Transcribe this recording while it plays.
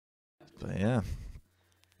But yeah.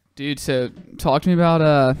 Dude, so talk to me about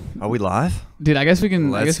Are we live? Dude, I guess we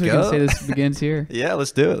can Let's say this begins here. Yeah,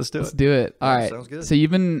 let's do it. Let's do it. All right. Sounds good. So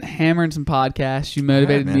you've been hammering some podcasts. You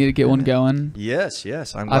motivated man. me to get one going. Yes.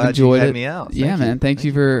 I'm I've glad enjoyed you had it. me out. Yeah, man. Thank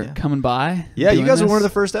you for Yeah. coming by. Yeah, you doing guys were this. one of the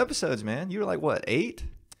first episodes, man. You were like what, 8?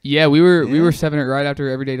 Yeah, we were Yeah. 7 right after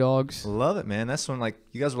Everyday Dogs. Love it, man. That's when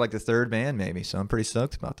you guys were like the third band, maybe. So I'm pretty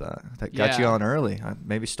stoked about that. That got you Yeah. on early. I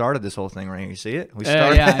maybe started this whole thing right. You see it? We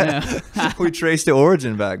started. Yeah, I know. We traced the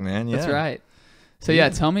origin back, man. Yeah. That's right. So yeah,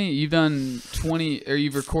 tell me, you've done 20, or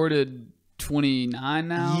you've recorded 29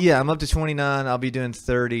 now? Yeah, I'm up to 29. I'll be doing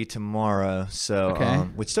 30 tomorrow. So, Okay.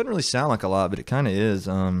 Which doesn't really sound like a lot, but it kind of is.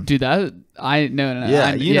 Dude, that I no.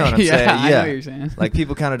 Yeah, you know what I'm saying. I know Yeah. what you're saying. Like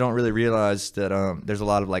people kind of don't really realize that there's a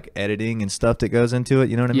lot of like editing and stuff that goes into it.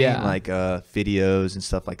 You know what I Yeah. mean? Like videos and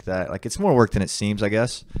stuff like that. Like it's more work than it seems, I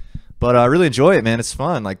guess. But I really enjoy it, man. It's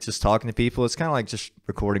fun. Like just talking to people. It's kind of like just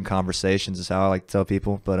recording conversations is how I like to tell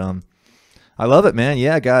people. But I love it, man.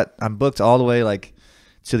 Yeah, I'm booked all the way like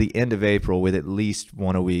to the end of April with at least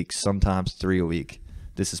 1 a week, sometimes 3 a week.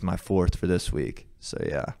 This is my 4th for this week. So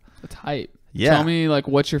yeah. That's hype. Yeah. Tell me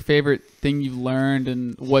what's your favorite thing you've learned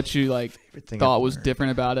and what you thing thought I've was learned.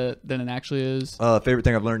 different about it than it actually is. Favorite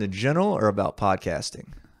thing I've learned in general or about podcasting?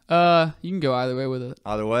 You can go either way with it.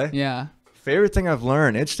 Either way? Yeah. Favorite thing I've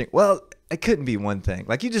learned? Interesting. Well, it couldn't be one thing.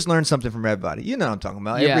 Like you just learn something from everybody. You know what I'm talking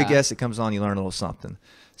about. Every Yeah. guest that comes on, you learn a little something.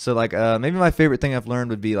 So maybe my favorite thing I've learned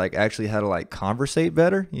would be like actually how to like conversate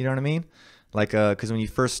better. You know what I mean? Like because when you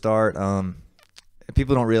first start,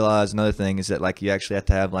 people don't realize another thing is that like you actually have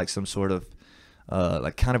to have like some sort of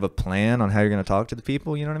like kind of a plan on how you're going to talk to the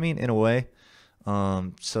people. You know what I mean? In a way.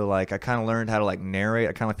 So like I kind of learned how to like narrate.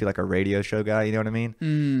 I kind of feel like a radio show guy. You know what I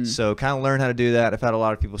mean? So kind of learned how to do that. I've had a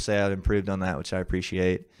lot of people say I've improved on that, which I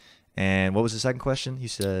appreciate. And what was the second question? You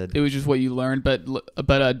said It was just what you learned,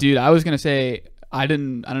 but dude, I was gonna say I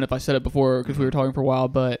don't know if I said it before because we were talking for a while,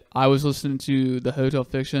 but I was listening to the Hotel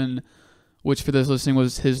Fiction, which for those listening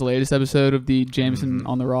was his latest episode of the Jameson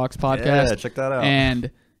on the Rocks podcast. Yeah, check that out.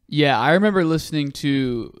 And yeah, I remember listening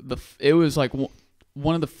to it was like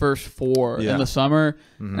one of the first 4 in the summer,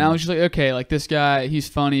 and I was just like, okay, like this guy, he's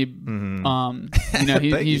funny. You know,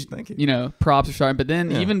 he's Thank you. you know, props are starting. But then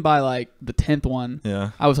even by like the 10th one,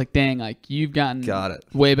 I was like, dang, like you've gotten it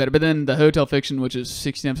way better. But then the Hotel Fiction, which is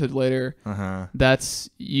 16 episodes later, that's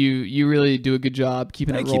you really do a good job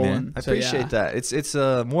keeping Thank it you, rolling. man. I So, appreciate that. It's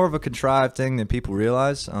more of a contrived thing than people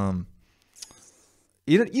realize.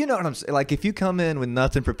 You know what I'm saying? Like if you come in with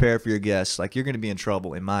nothing prepared for your guests, like you're going to be in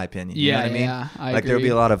trouble, in my opinion. You know what I mean? Yeah, I like there'll agree.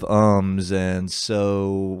 be a lot of ums and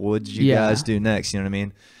so what did you guys do next? You know what I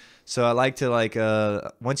mean? So I like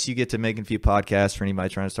to once you get to making a few podcasts for anybody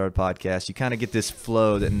trying to start a podcast, you kind of get this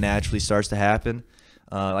flow that naturally starts to happen.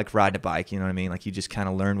 Like riding a bike, you know what I mean? Like you just kind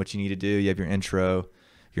of learn what you need to do. You have your intro,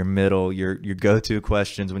 your middle, your go-to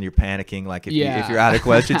questions when you're panicking. Like if you're out of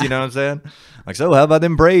questions, you know what I'm saying? Like, so how about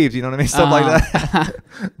them Braves? You know what I mean? Stuff like that.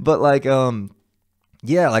 But like,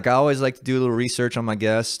 yeah, like I always like to do a little research on my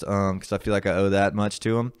guest because I feel like I owe that much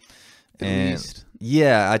to them. At least.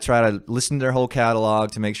 Yeah, I try to listen to their whole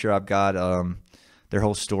catalog to make sure I've got their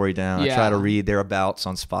whole story down. I try to read their abouts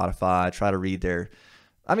on Spotify. I try to read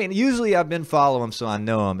usually I've been following them, so I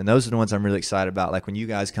know them, and those are the ones I'm really excited about. Like when you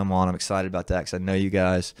guys come on, I'm excited about that because I know you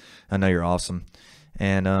guys. I know you're awesome.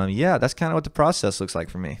 And yeah, that's kind of what the process looks like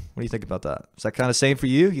for me. What do you think about that? Is that kind of same for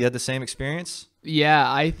you? You had the same experience?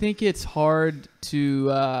 Yeah, I think it's hard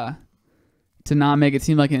to not make it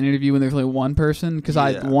seem like an interview when there's only one person because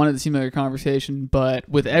I want it to seem like a conversation. But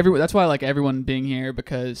with everyone, that's why I like everyone being here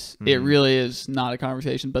because it really is not a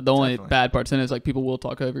conversation. But the only bad parts in it is like people will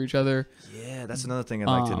talk over each other. Yeah, that's another thing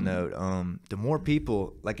I'd like to note. The more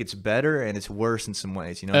people, like it's better and it's worse in some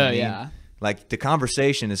ways. You know what I mean? Yeah. Like the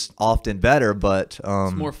conversation is often better, but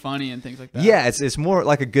it's more funny and things like that. Yeah, it's more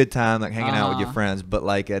like a good time, like hanging out with your friends. But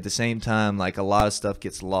like at the same time, like a lot of stuff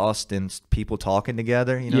gets lost in people talking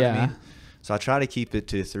together. You know what I mean? So I try to keep it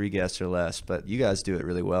to 3 guests or less, but you guys do it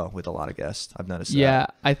really well with a lot of guests. I've noticed that. Yeah,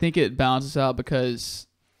 I think it balances out because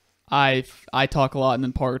I talk a lot and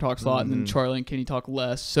then Parker talks a lot and then Charlie and Kenny talk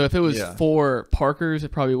less. So if it was 4 Parkers,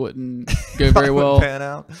 it probably wouldn't go very well. Pan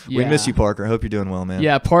out. Yeah. We miss you, Parker. I hope you're doing well, man.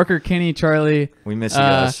 Yeah, Parker, Kenny, Charlie. We miss you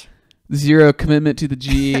guys. 0 commitment to the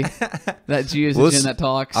G. That G is the gym that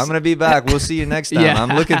talks. I'm going to be back. We'll see you next time. Yeah.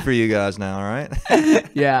 I'm looking for you guys now, all right?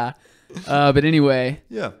 Yeah. But anyway.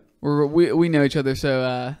 Yeah. We know each other,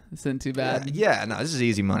 so this isn't too bad. Yeah, no, this is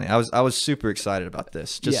easy money. I was super excited about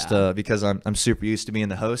this, just because I'm super used to being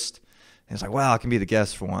the host, it's like, wow, I can be the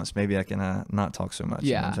guest for once. Maybe I can not talk so much. Yeah.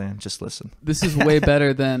 You know what I'm saying? Just listen. This is way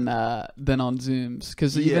better than on Zooms.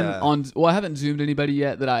 Because even I haven't Zoomed anybody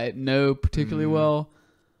yet that I know particularly well,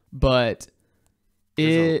 but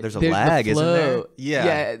there's a lag, isn't there?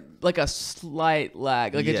 Yeah, like a slight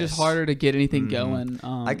lag. Like it's just harder to get anything going.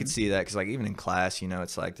 I could see that because like even in class,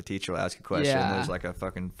 it's like the teacher will ask a question and there's like a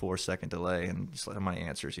fucking 4-second delay and just like how many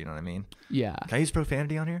answers, you know what I mean? Yeah. Can I use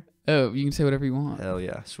profanity on here? Oh, you can say whatever you want. Hell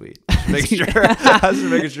yeah, sweet. Just making sure. I was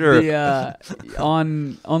just making sure. Yeah,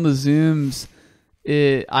 on the Zooms,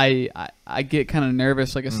 I get kind of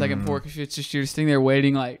nervous like a second before because it's just you're sitting there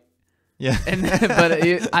waiting like. Yeah, and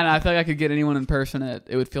I feel like I could get anyone in person.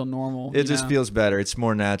 It would feel normal. It just feels better. It's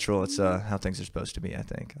more natural. It's how things are supposed to be, I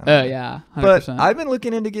think. Oh yeah, 100%. But I've been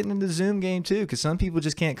looking into getting into the Zoom game too, because some people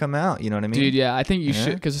just can't come out. You know what I mean? Dude, yeah, I think you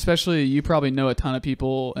should, because especially you probably know a ton of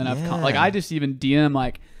people, and I just even DM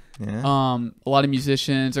a lot of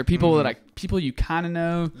musicians or people people you kind of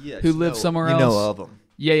know who live somewhere else. You know of them.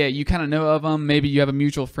 Yeah, you kind of know of them. Maybe you have a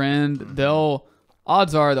mutual friend.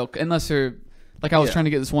 Odds are they'll, unless they're. Like I was trying to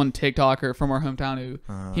get this one TikToker from our hometown who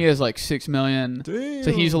he has like 6 million. Damn.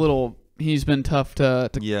 So he's been tough to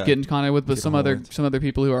get in contact with, but some other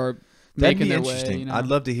people who are making their way. I'd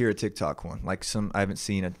love to hear a TikTok one. Like I haven't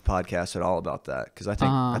seen a podcast at all about that because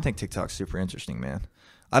I think TikTok's super interesting, man.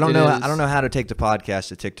 I don't know how to take the podcast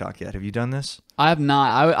to TikTok yet. Have you done this? I have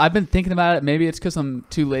not. I've been thinking about it. Maybe it's because I'm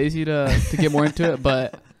too lazy to get more into it,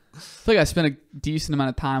 but I feel like I spent a decent amount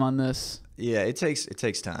of time on this. Yeah, it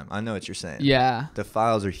takes time. I know what you're saying. Yeah. The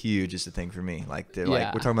files are huge is the thing for me. Like we're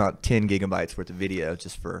talking about 10 gigabytes worth of video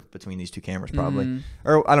just for between these two cameras probably.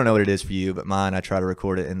 Or I don't know what it is for you, but mine, I try to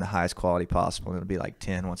record it in the highest quality possible. It'll be like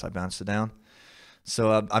 10 once I bounce it down.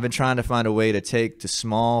 So I've been trying to find a way to take the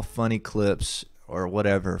small funny clips or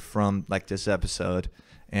whatever from like this episode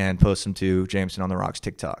and post them to Jameson on the Rocks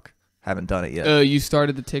TikTok. Haven't done it yet. Oh, you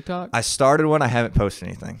started the TikTok? I started one. I haven't posted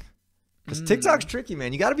anything. Because TikTok's tricky,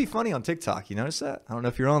 man. You got to be funny on TikTok. You notice that? I don't know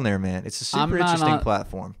if you're on there, man. It's a super interesting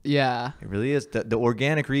platform. Yeah. It really is. The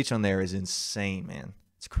organic reach on there is insane, man.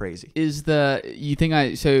 It's crazy. You think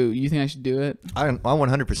I should do it? I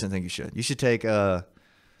 100% think you should. You should take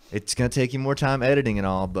it's going to take you more time editing and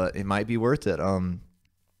all, but it might be worth it.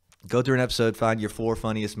 Go through an episode, find your 4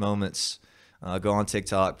 funniest moments. Go on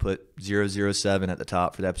TikTok, put 007 at the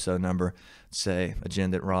top for the episode number. Say,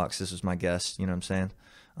 Agenda Rocks. This was my guest. You know what I'm saying?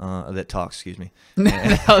 That talks, excuse me.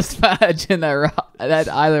 That was a gin that rock. That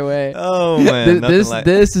either way. Oh man,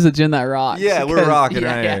 this is a gin that rocks. Yeah, we're rocking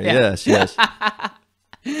right here. Yes.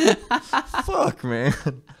 Fuck, man.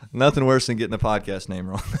 Nothing worse than getting the podcast name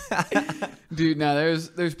wrong. Dude, no,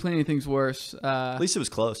 there's plenty of things worse. At least it was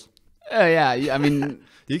close. Oh yeah, I mean,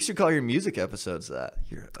 you should call your music episodes that.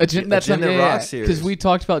 That's Agenda Rocks series. Because we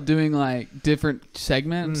talked about doing like different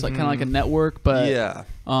segments, like kind of like a network, but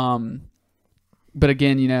But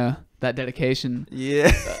again, that dedication.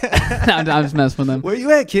 Yeah. I'm just messing with them. Where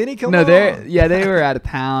you at, Kenny? Come on. They were out of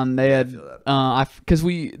town. They had, because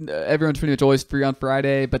everyone's pretty much always free on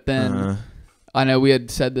Friday, but then I know we had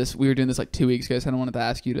said this, we were doing this like 2 weeks ago, so I don't want to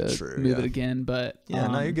ask you to move it again, but. Yeah,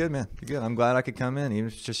 no, you're good, man. You're good. I'm glad I could come in, even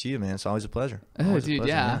if it's just you, man. It's always a pleasure. Oh, dude,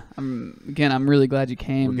 yeah. I'm really glad you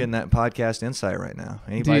came. We're getting that podcast insight right now.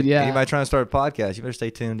 Anybody trying to start a podcast, you better stay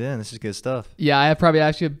tuned in. This is good stuff. Yeah, I probably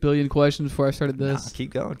asked you a billion questions before I started this. Nah,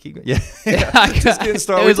 keep going. Yeah. Just getting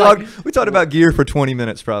started. We talked about gear for 20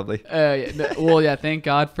 minutes probably. Well, yeah, thank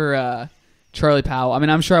God for Charlie Powell. I mean,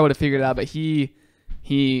 I'm sure I would have figured it out, but he's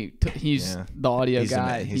the audio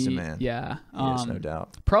guy. He's the man. Yeah. Yes, no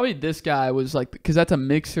doubt. Probably this guy was like, because that's a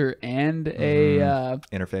mixer and a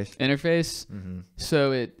interface. Mm-hmm.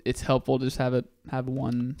 So it's helpful to just have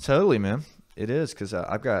one. Totally, man. It is, because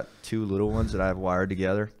I've got 2 little ones that I've wired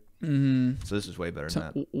together. Mm-hmm. So this is way better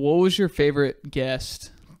than that. What was your favorite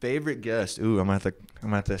guest? Favorite guest? Ooh, I'm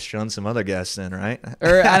gonna have to shun some other guests then, right?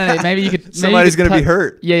 Or I don't know. Maybe you could. Somebody's gonna be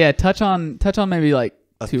hurt. Yeah. Touch on maybe like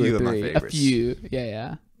a 2 few or 3. of my favorites. A few.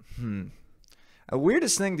 Yeah. A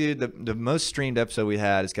weirdest thing, dude. The most streamed episode we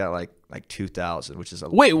had has got like 2,000, which is a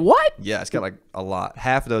wait. What? Yeah, it's got like a lot.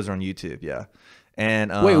 Half of those are on YouTube. Yeah.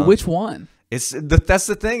 And wait, which one? That's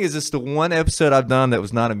the thing is it's the one episode I've done that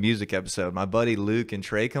was not a music episode. My buddy Luke and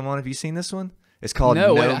Trey come on. Have you seen this one? It's called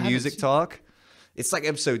No Music Talk. It's like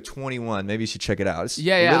episode 21. Maybe you should check it out.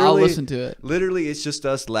 I'll listen to it. Literally, it's just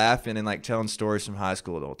us laughing and like telling stories from high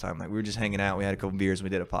school the whole time. Like we were just hanging out. We had a couple beers and we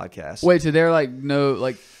did a podcast. Wait, so they're like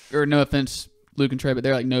no offense Luke and Trey, but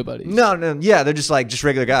they're like nobodies. No, yeah, they're just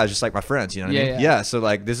regular guys, just like my friends, you know what I mean? Yeah. So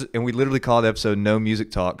like this, and we literally called the episode "No Music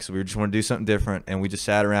Talk" because we just want to do something different, and we just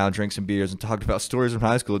sat around, drank some beers, and talked about stories from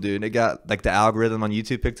high school, dude. And it got like the algorithm on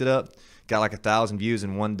YouTube picked it up, got like 1,000 views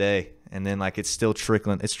in one day, and then like it's still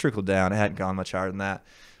trickling, it's trickled down. It hadn't gone much higher than that.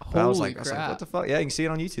 But I was like, what the fuck? Yeah, you can see it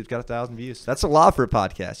on YouTube. It's got 1,000 views. That's a lot for a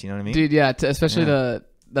podcast. You know what I mean? Dude, yeah. Especially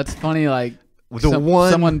that's funny. Like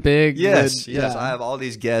someone big. Yes. I have all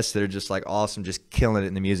these guests that are just like awesome, just killing it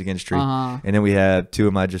in the music industry. And then we have 2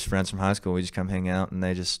 of my just friends from high school. We just come hang out, and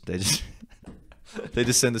they just they just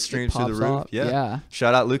send the streams through the roof. Yeah.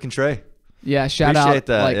 Shout out Luke and Trey. Yeah, shout Appreciate out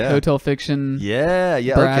that, like Hotel Fiction. Yeah.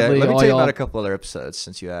 Bradley, okay. Let me tell you about y'all. a couple other episodes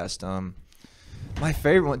since you asked. My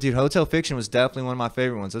favorite one, dude, Hotel Fiction was definitely one of my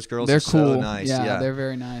favorite ones. Those girls They're are cool. so nice. Yeah, they're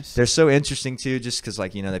very nice. They're so interesting too, just because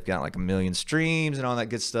like, you know, they've got like 1 million streams and all that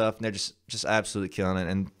good stuff, and they're just absolutely killing it.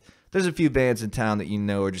 And there's a few bands in town that you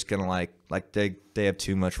know are just gonna like they have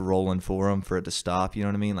too much rolling for them for it to stop. You know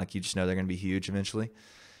what I mean? Like you just know they're gonna be huge eventually,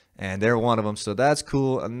 and they're one of them. So that's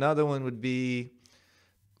cool. Another one would be.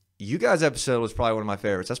 You guys' episode was probably one of my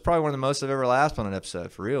favorites. That's probably one of the most I've ever laughed on an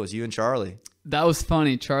episode. For real, it was you and Charlie. That was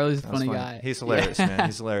funny. Charlie's a funny guy. He's hilarious, man.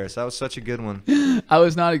 He's hilarious. That was such a good one. I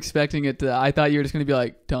was not expecting it to. I thought you were just gonna be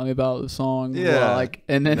like, "Tell me about the song." Yeah. Like,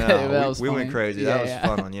 and then that was we funny. went crazy. That was a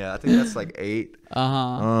fun one. Yeah, I think that's like 8.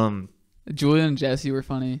 Julia and Jesse were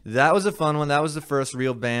funny. That was a fun one. That was the first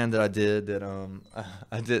real band that I did that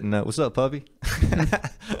I didn't know. What's up, puppy?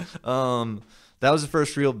 That was the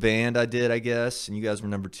first real band I did, I guess, and you guys were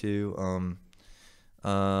number 2.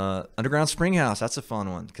 Underground Springhouse, that's a fun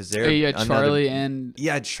one because they're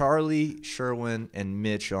Charlie, Sherwin, and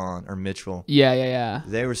Mitchell. Yeah.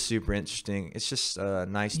 They were super interesting. It's just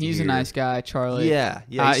nice. He's to hear. a nice guy, Charlie. Yeah.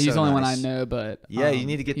 He's so the only nice. one I know, but yeah, you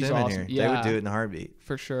need to get them awesome. in here. Yeah. They would do it in a heartbeat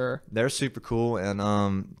for sure. They're super cool,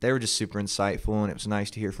 and they were just super insightful, and it was nice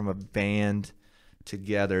to hear from a band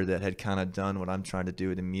together that had kind of done what I'm trying to do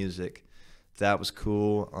with the music. That was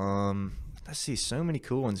cool. Let's see, so many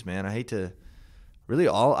cool ones, man. I hate to really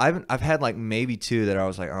I've had like maybe 2 that I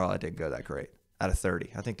was like, oh, I didn't go that great out of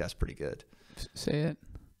 30. I think that's pretty good. Say it.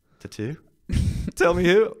 The 2? Tell me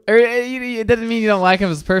who. It doesn't mean you don't like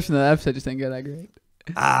him as a person. The episode just didn't go that great.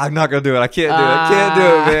 I'm not gonna do it. I can't do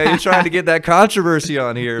it, man. You're trying to get that controversy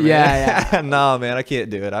on here, man. Yeah. No, man, I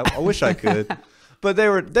can't do it. I wish I could. But they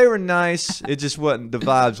were nice. It just wasn't, the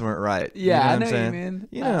vibes weren't right. Yeah, you know I what know I'm saying? you mean.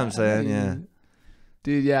 You know what I'm saying? Yeah.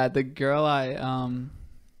 Dude, yeah, the girl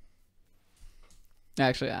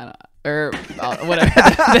actually I don't whatever.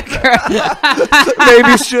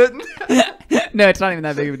 Maybe shouldn't. No, it's not even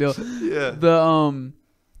that big of a deal. Yeah.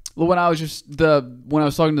 When I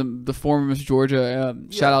was talking to the former Miss Georgia,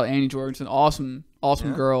 shout out Annie Jorgensen, awesome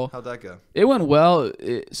girl. How'd that go? It went well.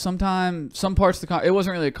 Some parts of the it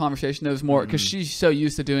wasn't really a conversation. It was more because she's so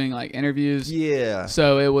used to doing like interviews. Yeah.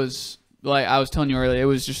 So it was like I was telling you earlier. It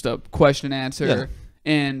was just a question and answer,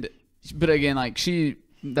 but again, like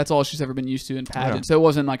that's all she's ever been used to in pageants. So it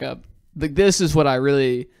wasn't like this is what I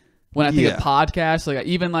really when I think of podcasts. Like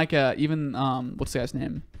even what's the guy's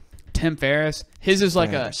name? Tim Ferriss. His is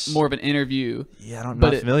like a more of an interview. Yeah, I'm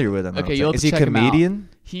not familiar with him. Okay, you'll is he a comedian?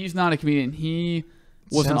 He's not a comedian. He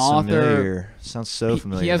was an author. Familiar. Sounds so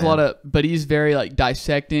familiar. He has a lot of, but he's very like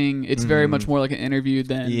dissecting. It's very much more like an interview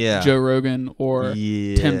than Joe Rogan or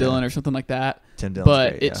Tim Dillon or something like that. Tim Dillon's but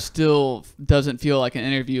great, it still doesn't feel like an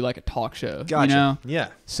interview, like a talk show. Gotcha. You know? Yeah.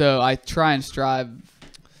 So I try and strive.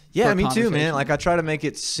 Yeah, me too, man. Like I try to make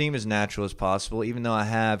it seem as natural as possible, even though I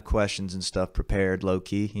have questions and stuff prepared low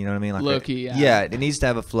key. You know what I mean? Like low key, yeah. Yeah, it needs to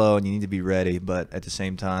have a flow, and you need to be ready. But at the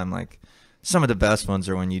same time, like some of the best ones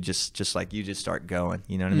are when you just start going.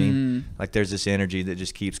 You know what I mean? Like there's this energy that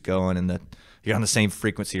just keeps going, and that you're on the same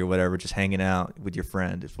frequency or whatever, just hanging out with your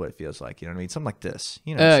friend is what it feels like. You know what I mean? Something like this.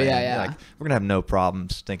 You know what I'm saying? Yeah. Like we're gonna have no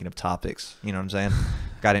problems thinking of topics. You know what I'm saying?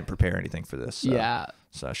 I didn't prepare anything for this. So. Yeah.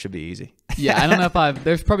 So it should be easy. Yeah, I don't know if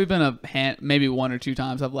there's probably been maybe 1 or 2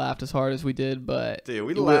 times I've laughed as hard as we did, but dude,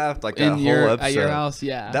 we laughed like that whole episode. At your house,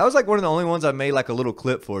 yeah. That was like one of the only ones I made like a little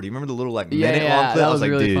clip for. Do you remember the little like minute long clip? That was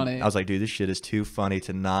really dude, funny. I was like, dude, this shit is too funny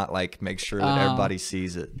to not like make sure that everybody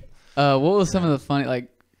sees it. What was some of the funny like?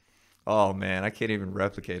 Oh man, I can't even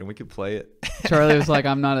replicate it. We could play it. Charlie was like,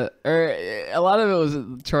 "I'm not a lot of it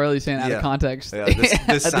was Charlie saying out of context. Yeah,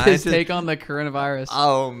 this his take on the coronavirus.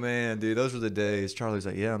 Oh man, dude, those were the days. Charlie's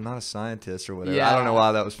like, "Yeah, I'm not a scientist or whatever." Yeah. I don't know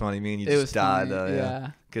why that was funny. Me and you just died. Funny.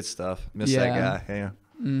 Yeah, good stuff. Miss that guy. Yeah.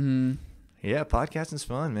 Yeah, podcasting's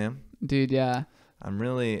fun, man. Dude, yeah. I'm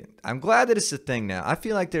glad that it's a thing now. I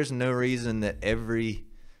feel like there's no reason that every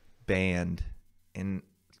band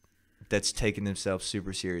that's taking themselves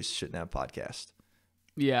super serious shouldn't have a podcast.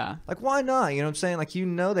 Yeah. Like, why not? You know what I'm saying? Like,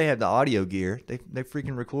 they have the audio gear. They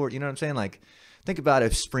freaking record. You know what I'm saying? Like, think about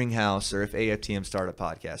if Springhouse or if AFTM started a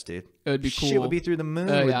podcast, dude. It would be cool. Shit would be through the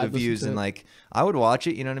moon with the views. And, like, I would watch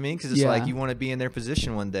it. You know what I mean? Because it's like you want to be in their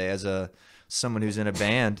position one day as someone who's in a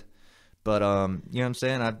band. But, you know what I'm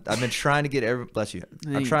saying? I've been trying to get bless you.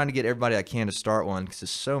 I'm trying to get everybody I can to start one because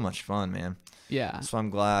it's so much fun, man. Yeah. So I'm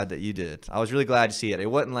glad that you did. I was really glad to see it. It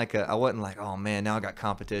wasn't like I wasn't like, oh man, now I got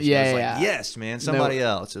competition. Yeah, I was like, yes, man, somebody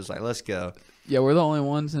else. It was like, let's go. Yeah, we're the only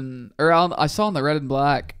ones I saw in the Red and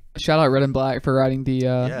Black. Shout out Red and Black for writing the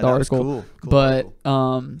article. Cool but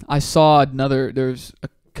article. I saw there's a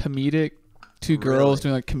comedic, two girls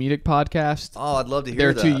doing a comedic podcast. Oh, I'd love to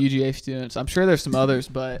hear that. They're two UGA students. I'm sure there's some others,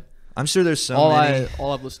 but I'm sure there's so many.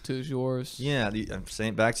 All I've listened to is yours. Yeah, I'm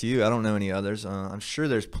saying back to you. I don't know any others. I'm sure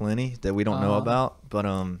there's plenty that we don't know about, but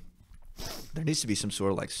there needs to be some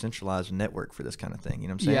sort of like centralized network for this kind of thing. You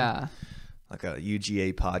know what I'm saying? Yeah. Like a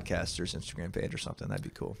UGA podcasters Instagram page or something. That'd be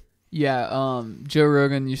cool. Yeah. Joe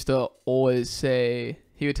Rogan used to always say,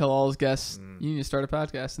 he would tell all his guests, you need to start a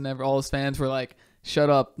podcast, and all his fans were like, shut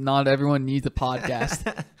up, not everyone needs a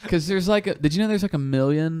podcast. Because there's did you know there's like 1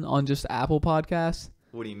 million on just Apple Podcasts?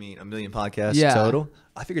 What do you mean? 1 million podcasts total?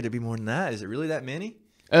 I figured there'd be more than that. Is it really that many?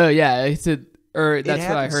 Oh yeah, he said, or that's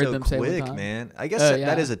what I heard them say. Quick, man. I guess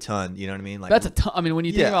that is a ton. You know what I mean? Like that's a ton. I mean, when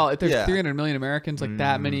you think about if there's 300 million Americans, like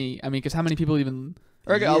that many. I mean, because how many people even?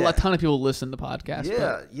 Or a ton of people listen to podcasts.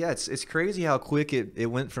 Yeah. It's crazy how quick it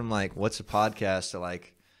went from like what's a podcast to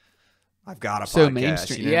like I've got a so podcast.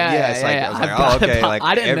 Mainstream. You know? I was like, oh, okay. Like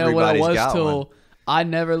I didn't know what it was till one. I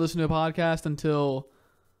never listened to a podcast until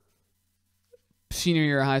senior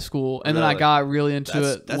year of high school, and then I got really into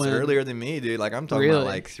it. That's earlier than me, dude. Like I'm talking about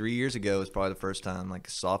like 3 years ago was probably the first time. Like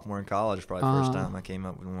sophomore in college was probably the first time I came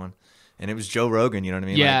up with one. And it was Joe Rogan, you know what I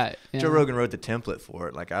mean? Yeah, Joe Rogan wrote the template for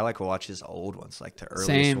it. Like I like to watch his old ones, like the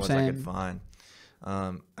earliest ones I could find.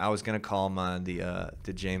 I was gonna call mine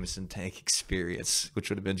the Jameson Tank Experience, which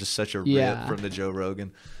would have been just such a rip from the Joe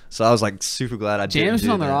Rogan. So I was like super glad I did. Jameson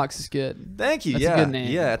on the Rocks is good. Thank you. That's a good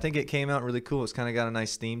name. Yeah, I think it came out really cool. It's kind of got a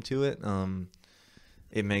nice theme to it.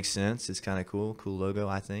 It makes sense. It's kind of cool logo,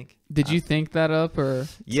 I think. Did you think that up or?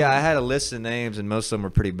 Yeah, I had a list of names and most of them were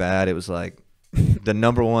pretty bad. It was like the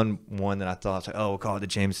number one that I thought was like, oh, we'll call it the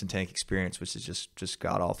Jameson Tank Experience, which is just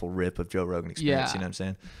god awful rip of Joe Rogan Experience. Yeah. You know what I'm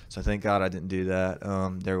saying? So thank God I didn't do that.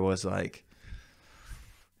 There was like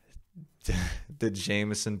the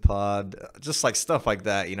Jameson Pod, just like stuff like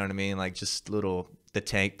that. You know what I mean? Like just the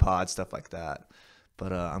Tank Pod, stuff like that.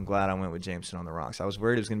 But I'm glad I went with Jameson on the Rocks. I was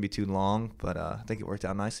worried it was going to be too long, but I think it worked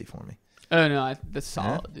out nicely for me. Oh, no, that's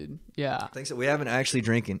solid, dude. Yeah. I think so. We haven't actually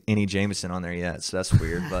drinking any Jameson on there yet, so that's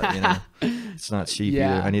weird. But, you know, it's not cheap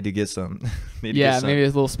either. I need to get some. Maybe a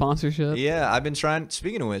little sponsorship. Yeah, I've been trying.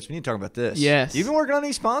 Speaking of which, we need to talk about this. Yes. You've been working on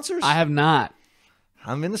these sponsors? I have not.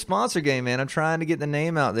 I'm in the sponsor game, man. I'm trying to get the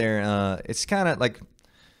name out there. It's kind of like,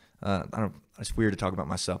 it's weird to talk about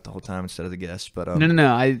myself the whole time instead of the guest. But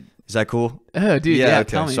No. Is that cool? Oh, dude. Yeah. Okay.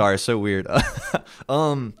 Tell me. Sorry. So weird.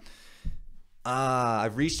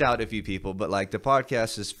 I've reached out to a few people, but like the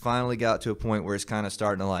podcast has finally got to a point where it's kind of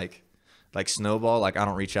starting to like snowball. Like I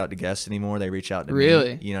don't reach out to guests anymore. They reach out to me.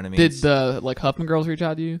 Really? You know what I mean? Did the Huffman girls reach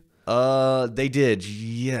out to you? They did.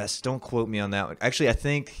 Yes. Don't quote me on that one. Actually, I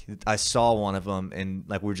think I saw one of them and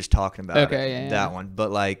like we were just talking about that one.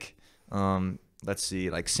 But like, let's see,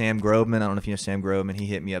 like Sam Groveman. I don't know if you know Sam Groveman. He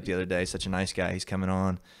hit me up the other day. Such a nice guy. He's coming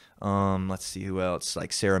on. Let's see who else.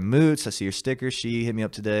 Like Sarah Moots. I see your sticker. She hit me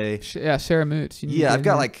up today. Yeah, Sarah Moots. I've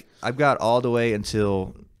got all the way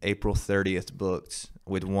until April 30th booked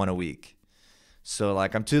with one a week. So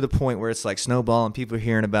like I'm to the point where it's like snowballing. People are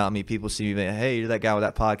hearing about me. People see me. Hey, you're that guy with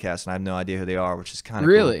that podcast, and I have no idea who they are, which is kind of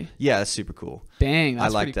really cool. Yeah, that's super cool. Dang,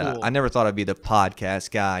 that's I like that. Cool. I never thought I'd be the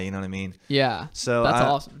podcast guy. You know what I mean? Yeah. So that's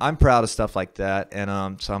awesome. I'm proud of stuff like that,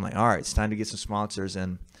 and so I'm like, all right, it's time to get some sponsors,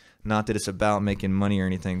 and not that it's about making money or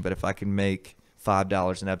anything, but if I can make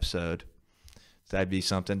 $5 an episode, that'd be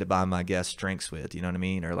something to buy my guests drinks with. You know what I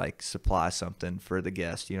mean? Or like supply something for the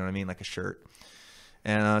guest. You know what I mean? Like a shirt.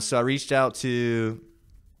 And so I reached out to.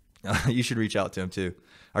 You should reach out to him too.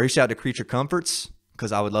 I reached out to Creature Comforts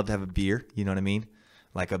because I would love to have a beer. You know what I mean?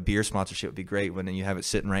 Like a beer sponsorship would be great when you have it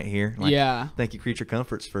sitting right here. Like, yeah. Thank you, Creature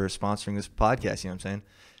Comforts, for sponsoring this podcast. You know what I'm saying?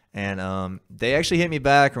 And they actually hit me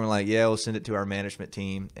back and were like, yeah, we'll send it to our management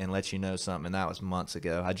team and let you know something. And that was months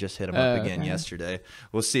ago. I just hit them up again yesterday.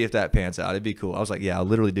 We'll see if that pans out. It'd be cool. I was like, yeah, I'll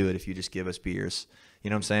literally do it if you just give us beers. You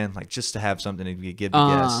know what I'm saying? Like just to have something to give the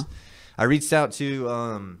guests. I reached out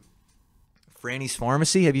to Franny's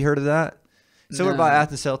Pharmacy. Have you heard of that? So we're by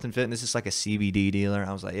Athens Health and Fitness. It's like a CBD dealer.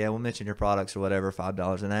 I was like, yeah, we'll mention your products or whatever.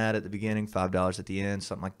 $5 an ad at the beginning, $5 at the end,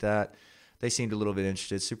 something like that. They seemed a little bit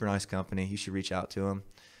interested. Super nice company. You should reach out to them.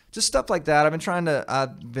 Just stuff like that.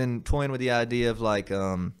 I've been toying with the idea of like,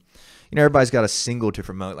 everybody's got a single to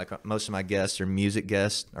promote. Like most of my guests are music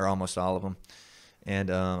guests, or almost all of them. And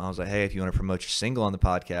I was like, hey, if you want to promote your single on the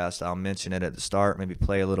podcast, I'll mention it at the start, maybe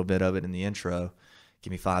play a little bit of it in the intro. Give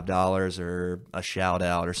me $5 or a shout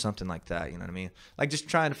out or something like that. You know what I mean? Like just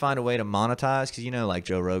trying to find a way to monetize, because like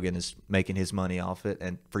Joe Rogan is making his money off it,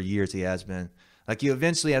 and for years he has been. Like you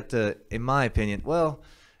eventually have to, in my opinion, well,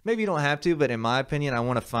 maybe you don't have to, but in my opinion, I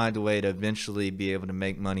want to find a way to eventually be able to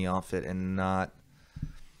make money off it and not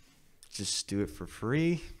just do it for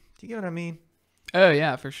free. Do you get what I mean? Oh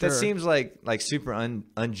yeah, for sure. That seems like super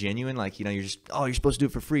ungenuine. like you're supposed to do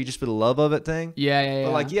it for free just for the love of it thing. Yeah.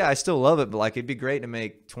 But like I still love it, but like it'd be great to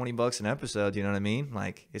make $20 an episode. You know what I mean?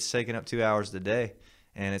 Like it's taking up 2 hours a day,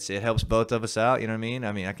 and it helps both of us out. You know what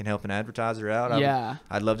I mean? I can help an advertiser out.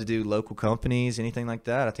 I'd love to do local companies, anything like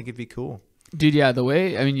that. I think it'd be cool. Dude, yeah. The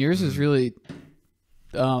way yours is really.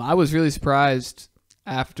 I was really surprised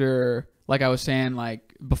after, like I was saying, like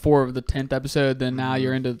before the 10th episode, then now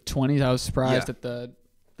you're into the 20s. I was surprised at the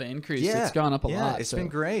increase. It's gone up a lot. It's been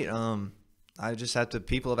great. I just have to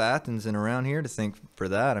people of Athens and around here to thank for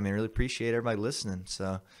that. I mean, I really appreciate everybody listening.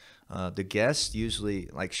 So the guests usually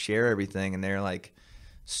like share everything, and they're like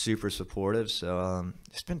super supportive. So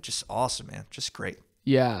it's been just awesome, man. Just great.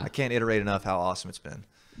 Yeah. I can't iterate enough how awesome it's been.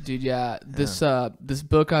 Dude, yeah. This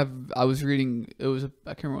book I was reading, I can't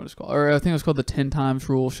remember what it's called, or I think it was called The 10 Times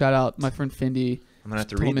Rule. Shout out my friend Fendi. I'm gonna have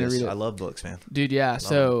to read this. I love books, man. Dude, yeah.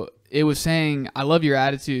 So it was saying, I love your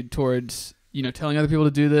attitude towards telling other people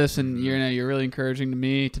to do this, and you're really encouraging to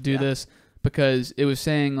me to do this, because it was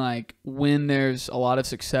saying like when there's a lot of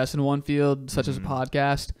success in one field, such as a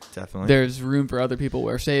podcast, definitely there's room for other people.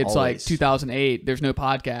 Where say it's like 2008, there's no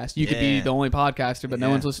podcast. You could be the only podcaster, but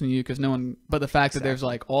no one's listening to you because no one. But the fact that there's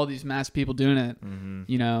like all these mass people doing it,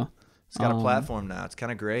 it's got a platform now. It's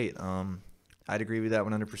kind of great. I'd agree with that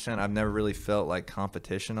 100%. I've never really felt like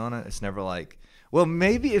competition on it. It's never like, well,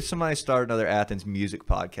 maybe if somebody started another Athens music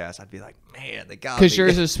podcast, I'd be like, man, they got me. Because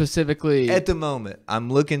yours is specifically... At the moment, I'm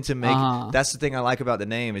looking to make... That's the thing I like about the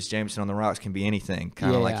name is Jameson on the Rocks can be anything,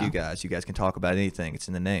 kind of like you guys. You guys can talk about anything. It's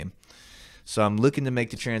in the name. So I'm looking to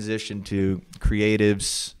make the transition to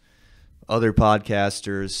creatives, other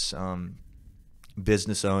podcasters,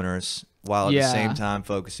 business owners, while at the same time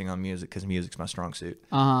focusing on music, because music's my strong suit.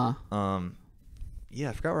 Yeah,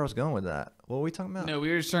 I forgot where I was going with that. What were we talking about? No, we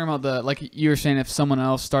were just talking about like you were saying, if someone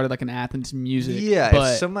else started like an Athens music. Yeah,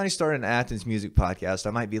 if somebody started an Athens music podcast,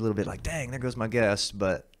 I might be a little bit like, dang, there goes my guest,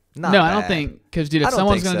 but not bad. I don't think, because dude, if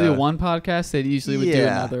someone's going to do one podcast, they usually would do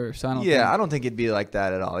another. So I don't think it'd be like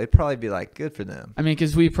that at all. It'd probably be like, good for them. I mean,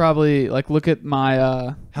 because we probably, like, look at my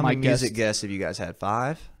how many music guests have you guys had?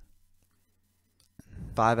 5?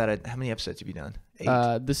 5 out of, how many episodes have you done?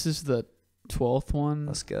 8? This is the 12th one.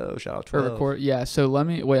 Let's go. Shout out 12. Record. Yeah, so let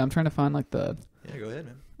me wait, I'm trying to find like the go ahead,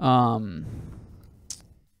 man.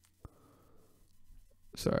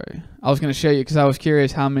 Sorry. I was going to show you because I was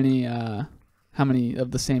curious how many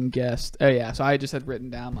of the same guest. Oh yeah, so I just had written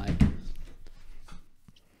down like,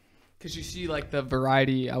 cuz you see like the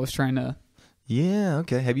variety I was trying to. Yeah,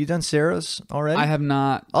 okay. Have you done Sarah's already? I have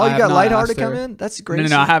not. Oh, you got Lighthearted come in? That's great.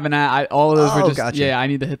 No, I haven't. All of those were just. Gotcha. Yeah, I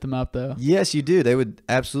need to hit them up though. Yes, you do. They would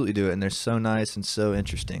absolutely do it, and they're so nice and so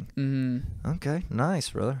interesting. Mm-hmm. Okay,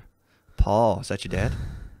 nice, brother. Paul, is that your dad?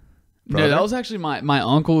 No, that was actually my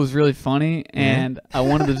uncle. Was really funny, and I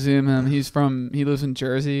wanted to Zoom him. He lives in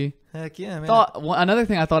Jersey. Heck yeah, man. Another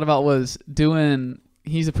thing I thought about was doing.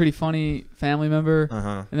 He's a pretty funny family member,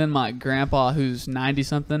 and then my grandpa, who's 90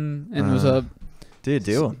 something, and was a. Dude,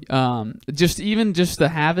 do just to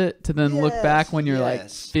have it to then look back when you're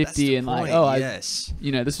like 50 and point. like,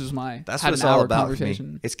 this was my. That's what it's all about for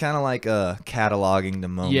me. It's kind of like cataloging the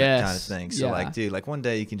moment kind of thing. So like, dude, like one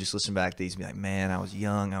day you can just listen back to these and be like, man, I was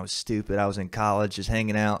young, I was stupid, I was in college, just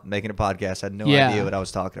hanging out, making a podcast, I had no idea what I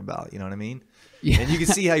was talking about. You know what I mean? Yeah. And you can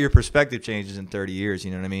see how your perspective changes in 30 years.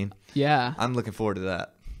 You know what I mean? Yeah. I'm looking forward to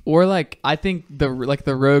that. Or like, I think the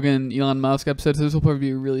Rogan Elon Musk episodes, those will probably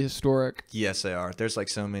be really historic. Yes, they are. There's like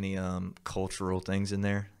so many cultural things in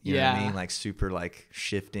there. You know what I mean? Like super like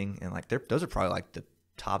shifting, and like those are probably like the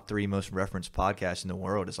top 3 most referenced podcasts in the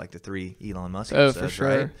world. Is like the 3 Elon Musk episodes, for sure.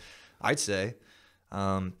 Right? I'd say,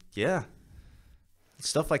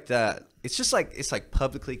 stuff like that. It's just like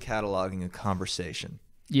publicly cataloging a conversation.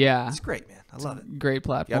 Yeah. It's great, man. I love it. Great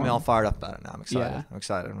platform. Got me all fired up about it now. I'm excited. Yeah. I'm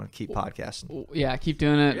excited. I'm going to keep podcasting. Yeah, keep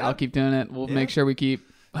doing it. Yeah. I'll keep doing it. We'll make sure we keep.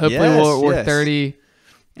 Hopefully we're 30.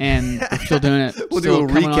 and we're still doing it. We'll still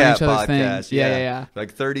do a recap podcast. Yeah.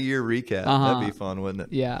 Like 30-year recap. That'd be fun, wouldn't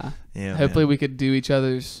it? Yeah. Hopefully we could do each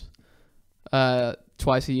other's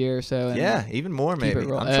twice a year or so. And even more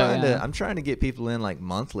maybe. I'm trying to get people in like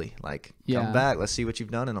monthly. Like come back, let's see what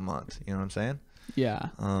you've done in a month. You know what I'm saying? Yeah.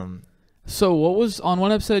 So what was on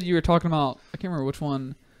one episode you were talking about? I can't remember which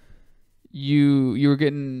one. You were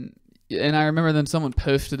getting, and I remember then someone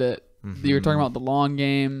posted it. Mm-hmm. You were talking about the long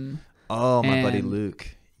game. Oh, my buddy Luke.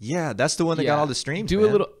 Yeah, that's the one that got all the streams. A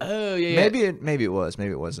little. Oh yeah. Maybe it was.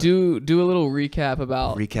 Maybe it wasn't. Do a little recap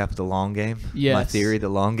of the long game. Yes. My theory, the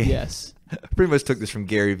long game. Yes. I pretty much took this from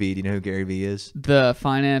Gary Vee. Do you know who Gary Vee is? The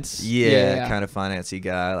finance. Yeah, kind of financy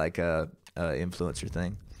guy, like a influencer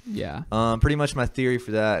thing. Yeah. Pretty much my theory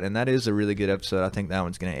for that, and that is a really good episode. I think that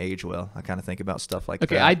one's going to age well. I kind of think about stuff like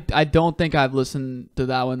that. Okay, I don't think I've listened to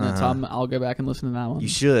that one, so I'll go back and listen to that one. You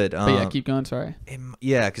should. But yeah, keep going, sorry.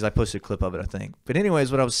 Yeah, because I posted a clip of it, I think. But anyways,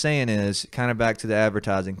 what I was saying is, kind of back to the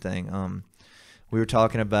advertising thing. We were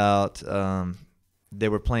talking about, they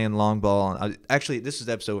were playing long ball. Actually, this is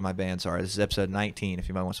the episode with my band, sorry. This is episode 19, if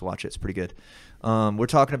anybody wants to watch it. It's pretty good. We're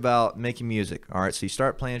talking about making music. All right, so you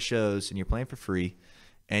start playing shows, and you're playing for free.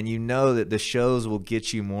 And you know that the shows will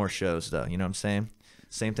get you more shows, though. You know what I'm saying?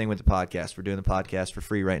 Same thing with the podcast. We're doing the podcast for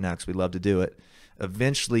free right now because we love to do it.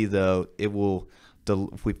 Eventually, though, it will.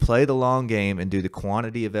 If we play the long game and do the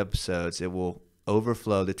quantity of episodes, it will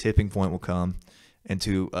overflow. The tipping point will come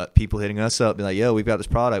into people hitting us up, be like, "Yo, we've got this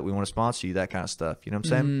product. We want to sponsor you." That kind of stuff. You know what I'm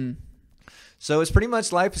saying? Mm-hmm. So it's pretty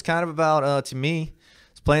much life is kind of about to me.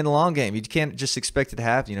 Playing the long game. You can't just expect it to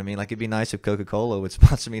happen, you know what I mean? Like, it'd be nice if Coca-Cola would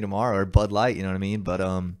sponsor me tomorrow or Bud Light, you know what I mean? But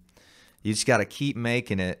you just got to keep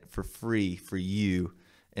making it for free for you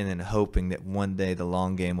and then hoping that one day the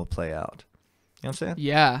long game will play out. You know what I'm saying?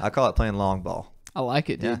 Yeah. I call it playing long ball. I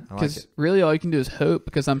like it, dude. Because really all you can do is hope,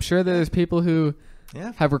 because I'm sure there's people who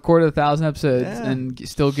have recorded 1,000 episodes and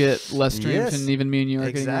still get less streams than even me and you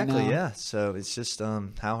are getting right now. Yeah. So it's just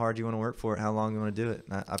how hard you want to work for it, how long you want to do it.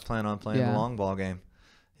 I plan on playing the long ball game.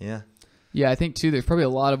 Yeah. Yeah, I think, too, there's probably a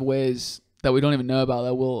lot of ways that we don't even know about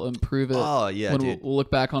that will improve it. Oh, yeah, dude. We'll look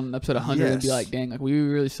back on episode 100 and be like, dang, like we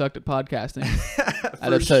really sucked at podcasting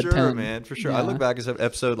at episode 10. Man, for sure. Yeah. I look back at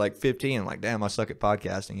episode like 15 and like, damn, I suck at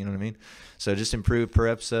podcasting. You know what I mean? So just improve per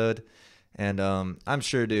episode. And I'm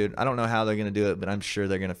sure, dude, I don't know how they're going to do it, but I'm sure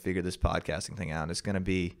they're going to figure this podcasting thing out. It's going to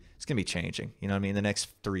be changing, you know what I mean, the next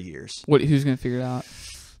 3 years. Who's going to figure it out?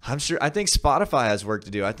 I'm sure. I think Spotify has work to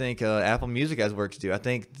do. I think Apple Music has work to do. I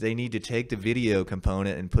think they need to take the video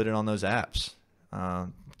component and put it on those apps.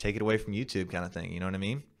 Take it away from YouTube kind of thing. You know what I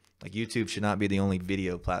mean? Like, YouTube should not be the only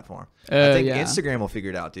video platform. I think Instagram will figure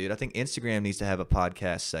it out, dude. I think Instagram needs to have a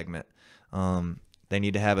podcast segment. They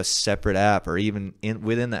need to have a separate app, or even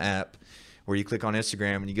within the app where you click on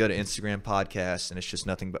Instagram and you go to Instagram podcasts and it's just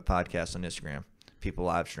nothing but podcasts on Instagram. People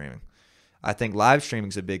live streaming. I think live streaming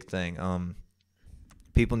is a big thing.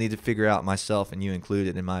 People need to figure out, myself and you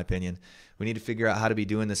included, in my opinion, we need to figure out how to be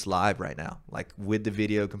doing this live right now, like with the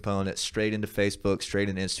video component, straight into Facebook, straight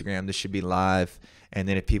into Instagram. This should be live, and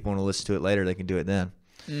then if people want to listen to it later, they can do it then.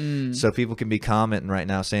 So people can be commenting right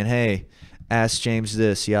now saying, hey, ask James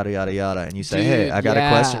this, yada, yada, yada. And you say, dude, hey, I got a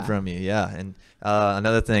question from you. Yeah. And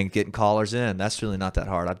another thing, getting callers in. That's really not that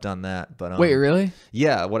hard. I've done that. But wait, really?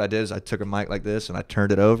 Yeah. What I did is I took a mic like this and I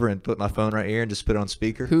turned it over and put my phone right here and just put it on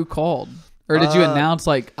speaker. Who called? Or did you announce,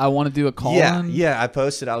 like, I want to do a call in? Yeah, I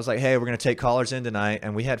posted. I was like, hey, we're going to take callers in tonight.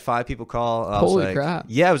 And we had 5 people call. Holy crap.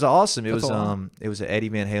 Yeah, it was awesome. It was an Eddie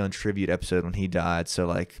Van Halen tribute episode when he died. So,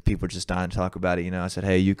 like, people were just dying to talk about it. You know, I said,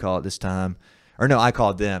 hey, you call it this time. Or no, I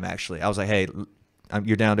called them, actually. I was like, hey,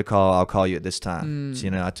 you're down to call. I'll call you at this time. So,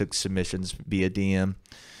 you know, I took submissions via DM.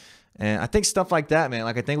 And I think stuff like that, man,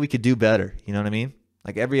 like, I think we could do better. You know what I mean?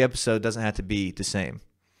 Like, every episode doesn't have to be the same.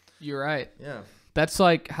 You're right. Yeah. That's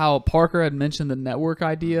like how Parker had mentioned the network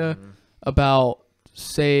idea about,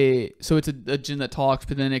 say, so it's a gin that talks,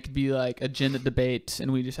 but then it could be like a gin that debates,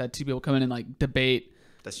 and we just had 2 people come in and like debate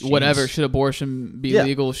whatever. Should abortion be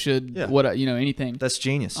legal? Should what, you know, anything. That's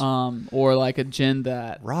genius. Or like a gin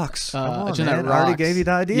that rocks. Come on, a gin man. that rocks. I already gave you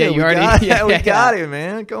the idea. Yeah, you already. We got it,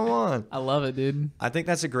 man. Come on. I love it, dude. I think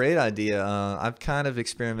that's a great idea. I've kind of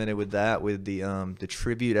experimented with that with the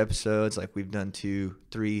tribute episodes. Like, we've done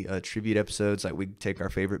 2-3 tribute episodes. Like, we take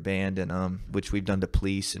our favorite band and which we've done to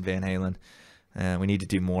Police and Van Halen, and we need to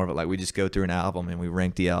do more of it. Like, we just go through an album and we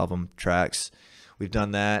rank the album tracks. We've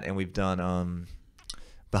done that, and we've done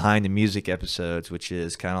behind the music episodes, which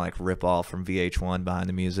is kind of like rip off from VH1 behind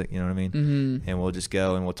the music, you know what I mean? Mm-hmm. And we'll just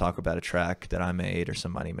go and we'll talk about a track that I made or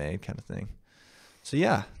somebody made, kind of thing. So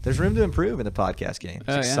yeah, there's room to improve in the podcast game.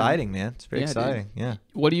 It's exciting, man. It's very exciting. Dude. Yeah.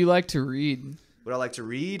 What do you like to read? What I like to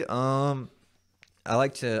read? I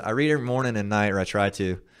read every morning and night, or I try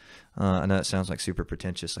to. I know it sounds like super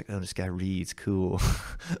pretentious, like, oh, this guy reads, cool.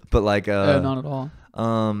 But like, not at all.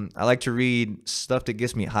 I like to read stuff that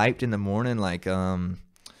gets me hyped in the morning. Like,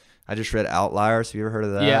 I just read Outliers. Have you ever heard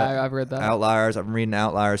of that? Yeah, I've read that. Outliers. I'm reading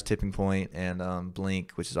Outliers, Tipping Point, and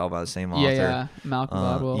Blink, which is all by the same author. Yeah, Malcolm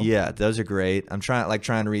Gladwell. Yeah, those are great. I'm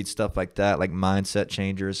trying to read stuff like that, like Mindset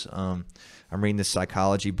Changers. I'm reading this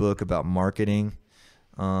psychology book about marketing.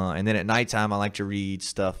 And then at nighttime, I like to read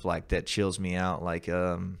stuff like that chills me out. Like,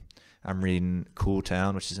 I'm reading Cool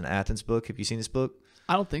Town, which is an Athens book. Have you seen this book?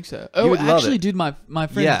 I don't think so. Oh, actually, dude, my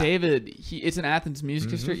friend David, it's an Athens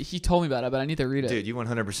music history. He told me about it, but I need to read it. Dude, you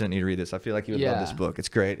 100% need to read this. I feel like you would love this book. It's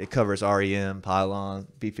great. It covers REM, Pylon,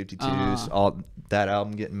 B-52s, all that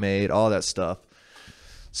album getting made, all that stuff.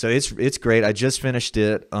 So it's great. I just finished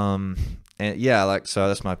it. And yeah, so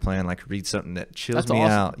that's my plan. Like, read something that chills me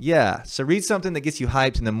out. Yeah. So read something that gets you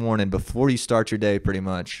hyped in the morning before you start your day, pretty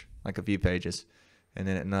much, like a few pages. And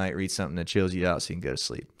then at night, read something that chills you out so you can go to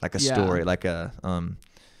sleep. Like a story, like a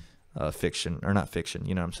fiction, or not fiction,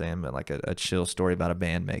 you know what I'm saying? But like a chill story about a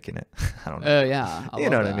band making it. I don't know. Oh, yeah. You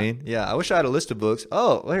know what I mean? Yeah. I wish I had a list of books.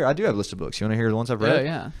 Oh, here, I do have a list of books. You want to hear the ones I've read? Oh,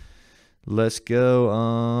 yeah. Let's go.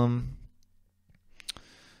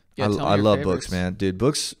 I love favorites. books, man. Dude,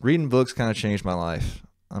 reading books kind of changed my life.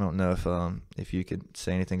 I don't know if you could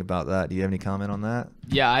say anything about that. Do you have any comment on that?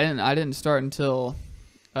 Yeah, I didn't start until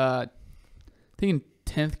I think in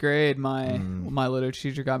 10th grade my literature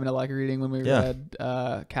teacher got me to like reading when we read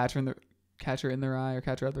Catcher in the Rye or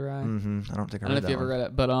Catcher Out the Rye. I don't think I read that. I don't know if you ever read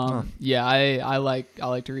it, but yeah, I like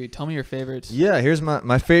to read. Tell me your favorites. Yeah, here's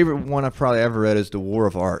my favorite one I've probably ever read is The War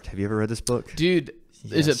of Art. Have you ever read this book? Dude,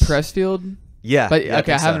 is it Pressfield? Yeah.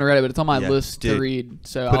 Okay, I haven't read it, but it's on my list to read.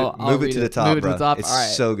 So I'll move read it to the top, Move it bro. to the top. It's all right.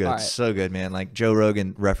 so good. All right. So good, man. Like Joe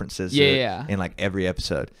Rogan references it in like every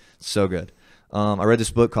episode. So good. I read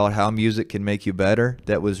this book called How Music Can Make You Better.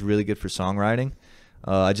 That was really good for songwriting.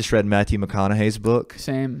 I just read Matthew McConaughey's book.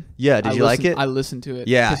 Same. Yeah, did you like it? I listened to it.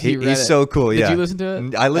 Yeah, he's so cool. Yeah. Did you listen to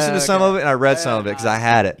it? I listened to some of it, and I read some of it because I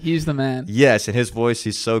had it. He's the man. Yes, and his voice,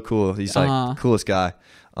 he's so cool. He's like the coolest guy.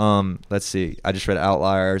 Let's see. I just read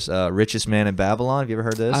Outliers, Richest Man in Babylon. Have you ever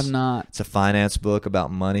heard this? I've not. It's a finance book about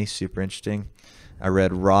money. Super interesting. I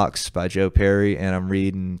read Rocks by Joe Perry, and I'm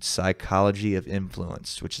reading Psychology of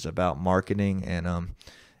Influence, which is about marketing and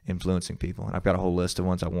influencing people. And I've got a whole list of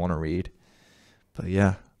ones I want to read. But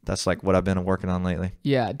yeah, that's like what I've been working on lately.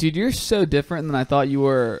 Yeah, dude, you're so different than I thought you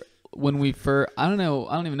were when we first. I don't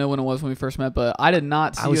even know when it was when we first met, but I did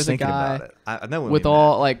not see you as a guy. About it. I know when with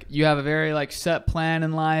all like you have a very like set plan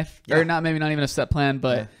in life, or maybe not even a set plan,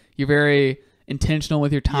 but you're very intentional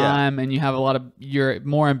with your time, and you have you're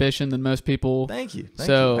more ambition than most people. Thank you. Thank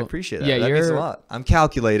you. I appreciate that. Yeah, that means a lot. I'm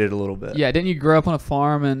calculated a little bit. Yeah, didn't you grow up on a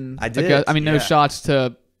farm? And I did. No shots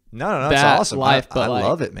to. No, it's awesome. Life, I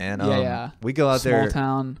love it, man. We go out there. Small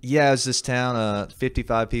town. Yeah, it was this town.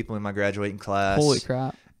 55 people in my graduating class. Holy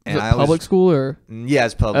crap! And was it public school or? Yeah,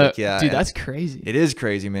 it's public. Yeah, dude, that's crazy. It is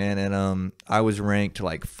crazy, man. And I was ranked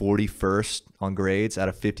like 41st on grades out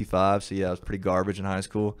of 55. So yeah, I was pretty garbage in high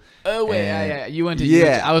school. Oh wait, yeah. You went to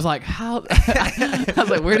UNC. I was like, how? I was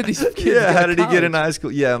like, where did these kids? Yeah, how did he get in high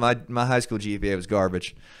school? Yeah, my high school GPA was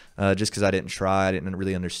garbage. Just because I didn't try, I didn't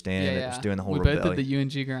really understand. I was doing the whole rebellion. We both did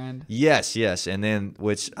the UNG grind. Yes, and then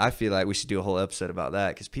which I feel like we should do a whole episode about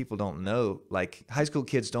that because people don't know, like high school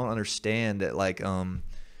kids don't understand that like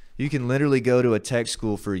you can literally go to a tech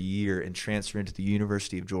school for a year and transfer into the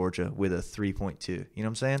University of Georgia with a 3.2. You know what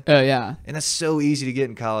I'm saying? Oh yeah. And that's so easy to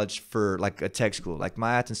get in college for like a tech school. Like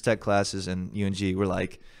my Athens Tech classes and UNG were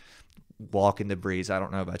like walking the breeze. I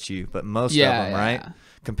don't know about you, but most of them, right?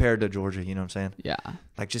 Compared to Georgia, you know what I'm saying? Yeah.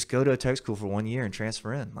 Like just go to a tech school for 1 year and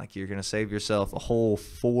transfer in. Like you're going to save yourself a whole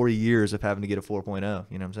 4 years of having to get a 4.0. You know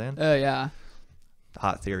what I'm saying? Oh, yeah.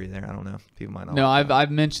 Hot theory there. I don't know. People might not. No,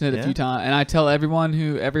 I've mentioned it a few times. And I tell everyone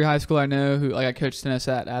every high school I know who, like I coached tennis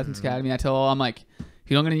at Athens Academy, I tell all, I'm like, if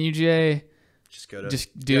you don't get an UGA,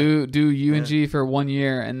 just do UNG for 1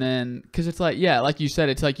 year. And then, because it's like, like you said,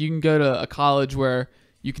 it's like you can go to a college where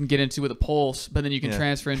you can get into with a pulse, but then you can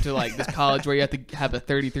transfer into like this college where you have to have a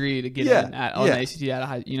 33 to get in on the ACT out of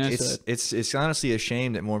high. You know, it's honestly a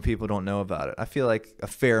shame that more people don't know about it. I feel like a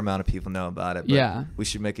fair amount of people know about it. But we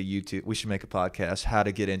should make a podcast how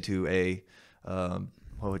to get into a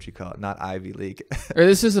what would you call it? Not Ivy League. Or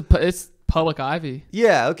it's public Ivy.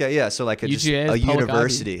 Yeah. Okay. Yeah. So like a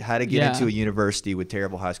university. Ivy. How to get into a university with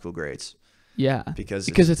terrible high school grades. Yeah, because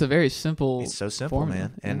it's a very simple. It's so simple,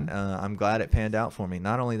 formula, man, and I'm glad it panned out for me.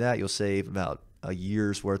 Not only that, you'll save about a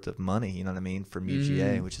year's worth of money. You know what I mean, from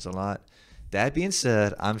UGA, which is a lot, That being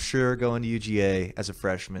said, I'm sure going to UGA as a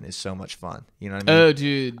freshman is so much fun. You know what I mean? Oh,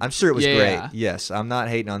 dude. I'm sure it was great. Yes, I'm not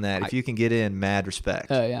hating on that. If you can get in, mad respect.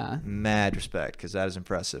 Oh, yeah. Mad respect, because that is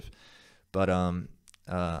impressive. But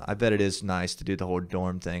I bet it is nice to do the whole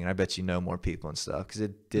dorm thing, and I bet you know more people and stuff, because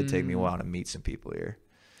it did take me a while to meet some people here.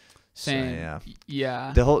 Same. So,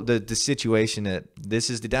 yeah. The situation that this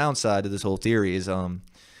is the downside of this whole theory is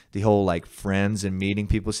the whole like friends and meeting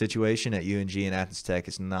people situation at UNG and Athens Tech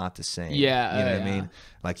is not the same. Yeah. You know what I mean?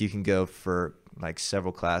 Like you can go for like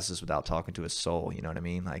several classes without talking to a soul. You know what I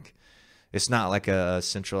mean? Like it's not like a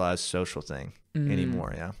centralized social thing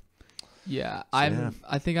anymore. Yeah. Yeah. So,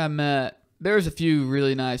 I think there was a few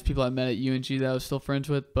really nice people I met at UNG that I was still friends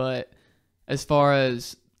with, but as far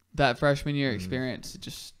as that freshman year experience,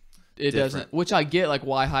 it doesn't, which I get, like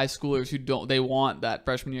why high schoolers they want that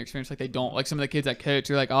freshman year experience. Like they don't, like some of the kids that coach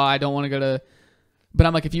are like, oh, I don't want to go to, but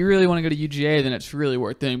I'm like, if you really want to go to UGA, then it's really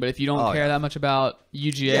worth doing. But if you don't care that much about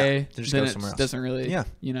UGA, then it doesn't really,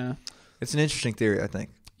 you know. It's an interesting theory, I think.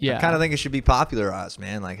 Yeah. I kind of think it should be popularized,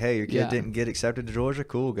 man. Like, hey, your kid didn't get accepted to Georgia.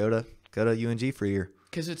 Cool. Go to UNG for a year.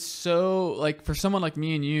 Because it's so, like, for someone like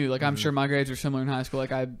me and you, like, I'm sure my grades were similar in high school.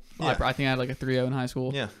 Like, I think I had, like, a 3.0 in high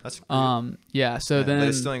school. Yeah, that's great. So then... But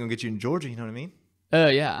it's still ain't going to get you in Georgia, you know what I mean? Oh,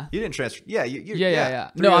 yeah. You didn't transfer. Yeah.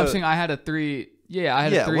 Yeah. No, I'm saying I had a 3... Yeah, I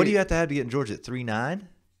had a 3... What do you have to get in Georgia? 3.9?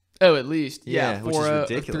 Oh, at least. Yeah, which is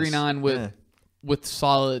ridiculous. 3.9 with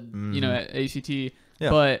solid, you know, at ACT. Yeah.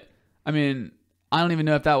 But, I mean, I don't even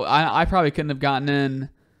know if that... I probably couldn't have gotten in...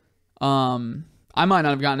 I might not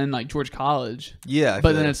have gotten in, like, Georgia College. Yeah.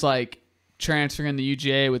 But then it's, like, transferring to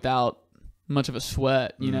UGA without much of a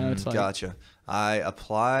sweat, you know? It's like... Gotcha. I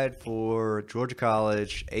applied for Georgia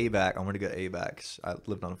College, ABAC. I'm going to go to ABAC 'cause I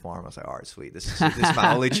lived on a farm. I was like, all right, sweet. This is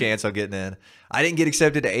my only chance of getting in. I didn't get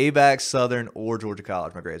accepted to ABAC, Southern, or Georgia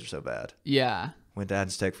College. My grades were so bad. Yeah. Went to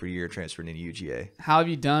Athens Tech for a year, transferred into UGA. How have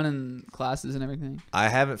you done in classes and everything? I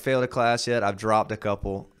haven't failed a class yet. I've dropped a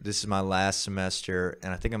couple. This is my last semester,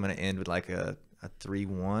 and I think I'm going to end with like a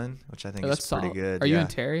 3.1, which I think is pretty good. Are you in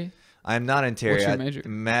Terry? I'm not in Terry. What's your major?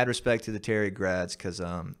 Mad respect to the Terry grads because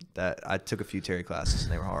I took a few Terry classes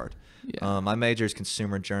and they were hard. Yeah. My major is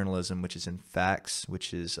consumer journalism, which is in facts,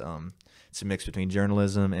 which is it's a mix between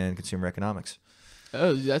journalism and consumer economics.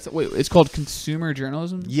 Oh, it's called consumer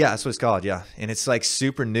journalism? Yeah, that's what it's called. Yeah, and it's like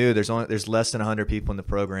super new. There's less than 100 people in the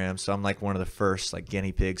program, so I'm like one of the first like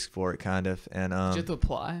guinea pigs for it, kind of. And did you have to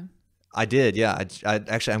apply? I did, yeah.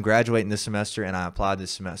 I'm graduating this semester, and I applied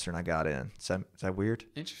this semester, and I got in. Is that weird?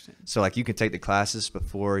 Interesting. So, like, you can take the classes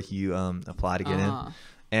before you apply to get in.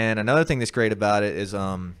 And another thing that's great about it is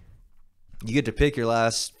you get to pick your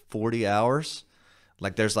last 40 hours.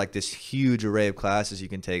 Like, there's, like, this huge array of classes you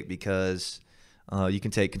can take because you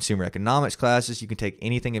can take consumer economics classes. You can take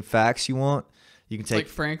anything in facts you want. You can take like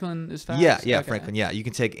Franklin is facts? Yeah, okay. Franklin, yeah. You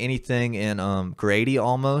can take anything in Grady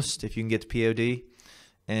almost if you can get to POD.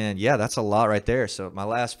 And yeah, that's a lot right there. So my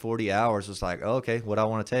last 40 hours was like, oh, okay, what I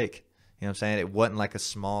want to take. You know what I'm saying? It wasn't like a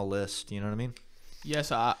small list. You know what I mean?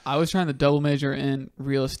 Yes, I was trying to double major in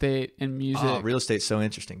real estate and music. Oh, real estate's so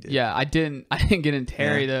interesting, dude. Yeah, I didn't get in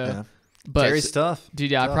Terry though. Yeah. But Terry's tough.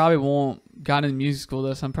 Dude, yeah, tough. I probably won't got in music school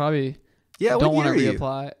though, so I'm probably don't want to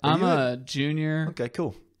reapply. I'm a junior. Okay,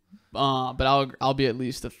 cool. But I'll be at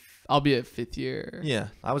least I'll be a fifth year. Yeah,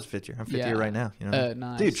 I was a fifth year. I'm fifth year right now. You know,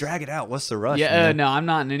 nice. Dude, drag it out. What's the rush? Yeah, no, I'm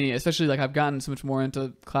not in any. Especially like I've gotten so much more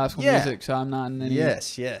into classical music, so I'm not in any.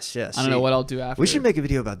 Yes. I don't know what I'll do after. We should make a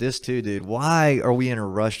video about this too, dude. Why are we in a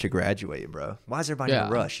rush to graduate, bro? Why is everybody in a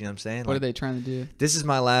rush? You know what I'm saying? What are they trying to do? This is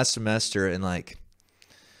my last semester, and like,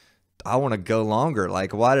 I want to go longer.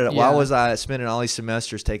 Like, why was I spending all these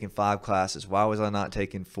semesters taking 5 classes? Why was I not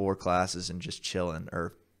taking 4 classes and just chilling,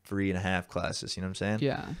 or 3.5 classes? You know what I'm saying?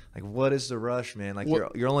 Yeah. Like, what is the rush, man? Like,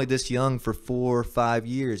 you're only this young for 4 or 5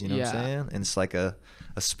 years. You know what I'm saying? And it's like a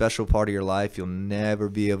special part of your life you'll never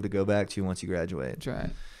be able to go back to once you graduate. That's right.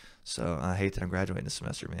 So I hate that I'm graduating this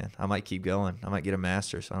semester, man. I might keep going. I might get a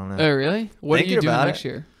master's. I don't know. Oh, really? What are you doing next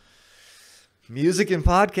year? Music and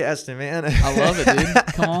podcasting, man. I love it, dude.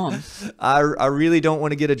 Come on. I really don't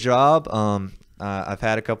want to get a job. I've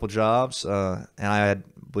had a couple jobs, and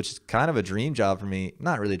which is kind of a dream job for me.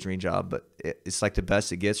 Not really a dream job, but it's like the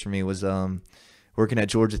best it gets for me was working at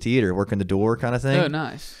Georgia Theater, working the door kind of thing. Oh,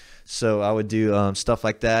 nice. So I would do stuff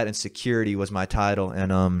like that, and security was my title.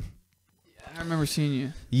 And I remember seeing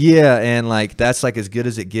you. Yeah, and like that's like as good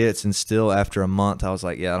as it gets. And still, after a month, I was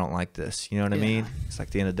like, yeah, I don't like this. You know what I mean? It's like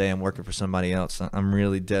at the end of the day, I'm working for somebody else. I'm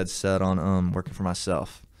really dead set on working for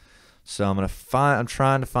myself. So I'm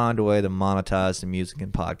trying to find a way to monetize the music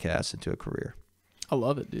and podcasts into a career. I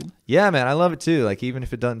love it, dude. Yeah, man, I love it too. Like, even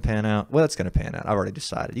if it doesn't pan out, well, it's gonna pan out. I've already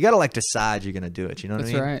decided. You gotta like decide you're gonna do it. You know what I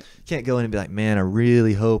mean? That's right. You can't go in and be like, man, I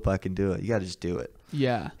really hope I can do it. You gotta just do it.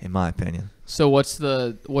 Yeah. In my opinion. So what's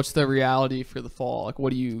the reality for the fall? Like,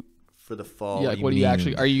 what do you for the fall? Yeah. Like, what do you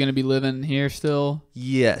actually? Are you gonna be living here still?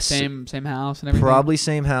 Yes. Same house and everything. Probably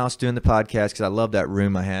same house doing the podcast because I love that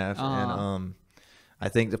room I have, and I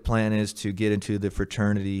think the plan is to get into the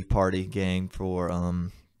fraternity party gang for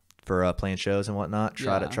playing shows and whatnot.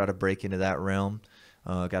 Try to break into that realm.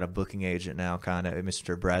 Got a booking agent now, kind of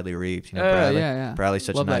Mr. Bradley Reeves. You know, Bradley. Yeah. Bradley's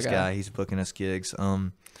such Love a nice that guy. He's booking us gigs.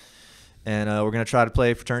 And we're gonna try to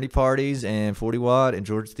play fraternity parties and 40 Watt and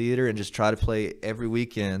George Theater and just try to play every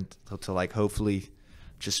weekend to like hopefully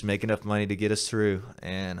just make enough money to get us through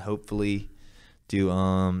and hopefully do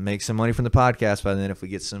make some money from the podcast by then if we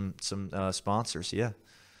get some sponsors. Yeah.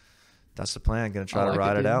 That's the plan. Gonna try to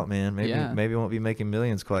ride it out, man. Maybe won't be making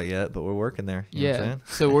millions quite yet, but we're working there. You know what I'm saying?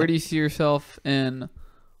 So where do you see yourself in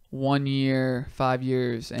 1 year, 5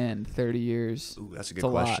 years, and 30 years? Ooh, that's a good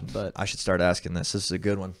question. But I should start asking this. This is a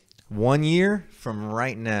good one. 1 year from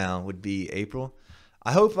right now would be April.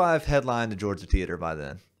 I hope I've headlined the Georgia Theater by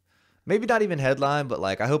then. Maybe not even headline, but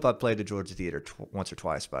like I hope I played the Georgia Theater once or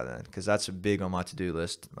twice by then, because that's big on my to-do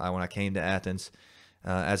list. When I came to Athens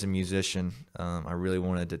as a musician, I really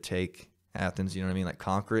wanted to take Athens, you know what I mean, like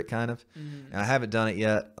conquer it kind of. And I haven't done it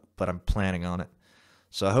yet, but I'm planning on it.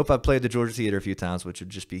 So I hope I played the Georgia Theater a few times, which would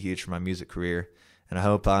just be huge for my music career. And I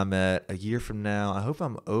hope I'm at a year from now, I hope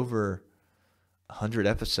I'm over 100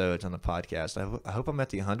 episodes on the podcast. I hope I'm at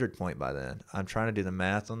the 100 point by then. I'm trying to do the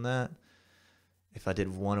math on that. If I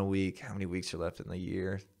did one a week, how many weeks are left in the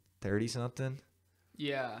year? 30 something?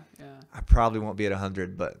 Yeah. I probably won't be at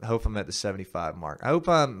 100, but I hope I'm at the 75 mark. I hope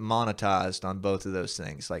I'm monetized on both of those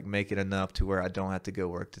things, like make it enough to where I don't have to go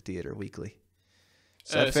work the theater weekly.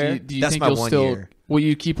 Is that fair? Do you think you'll still year. Will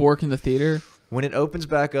you keep working the theater? When it opens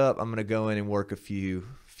back up, I'm going to go in and work a few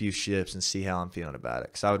shifts and see how I'm feeling about it,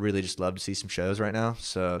 because I would really just love to see some shows right now.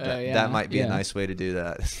 So that might be a nice way to do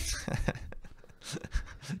that.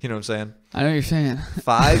 You know what I'm saying? I know what you're saying.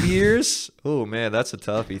 5 years? Oh man, that's a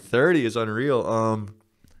toughie. 30 is unreal.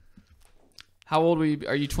 How old are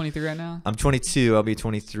you 23 right now? I'm 22. I'll be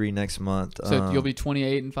 23 next month. So you'll be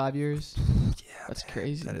 28 in 5 years? Yeah. That's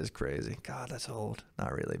crazy. That is crazy. God, that's old.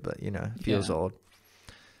 Not really, but you know, it feels old.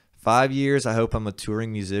 5 years, I hope I'm a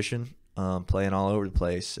touring musician, playing all over the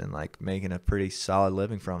place and like making a pretty solid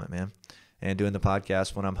living from it, man. And doing the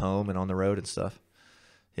podcast when I'm home and on the road and stuff.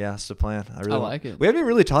 Yeah, that's the plan. I like it. We haven't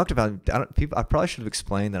really talked about I probably should have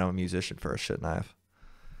explained that I'm a musician first, shouldn't I have?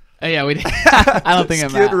 Oh, yeah, we did. I don't think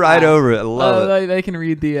I'm skid right over it. I love it. They can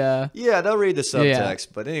read the yeah, they'll read the subtext.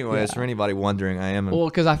 But anyways, for anybody wondering, I am well,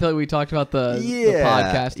 because I feel like we talked about the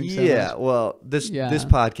podcasting so much. Well, this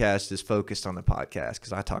podcast is focused on the podcast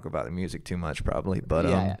because I talk about the music too much probably. But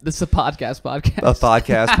this is a podcast. A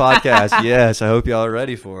podcast. Yes, I hope y'all are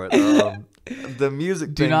ready for it. The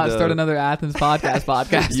music Do thing, not start another Athens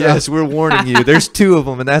podcast. Yes, we're warning you. There's 2 of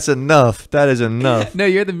them, and that's enough. That is enough. No,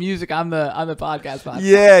 you're the music. I'm the podcast.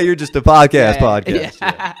 Yeah, you're just a podcast.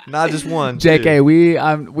 Yeah. Not just one. JK, we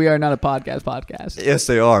are not a podcast. Yes,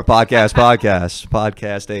 they are. Podcast.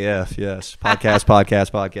 Podcast AF. Yes.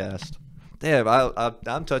 Podcast. Damn,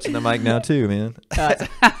 I'm touching the mic now too, man.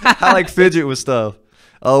 I like fidget with stuff.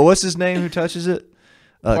 Oh, what's his name who touches it?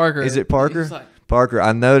 Parker. Is it Parker? Parker,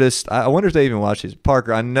 I noticed. I wonder if they even watch these.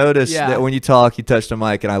 Parker, I noticed that when you talk, you touch the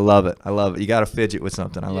mic, and I love it. You got to fidget with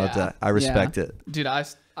something. I love that. I respect it. Dude,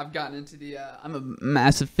 I've gotten into the. I'm a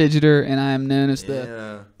massive fidgeter, and I am known as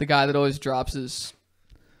the guy that always drops his.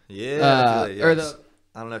 Yeah. Or the.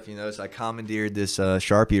 I don't know if you noticed. I commandeered this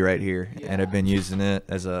Sharpie right here, and I've been using it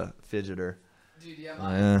as a fidgeter. Dude,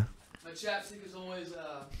 my chapstick is always.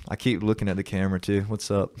 I keep looking at the camera too.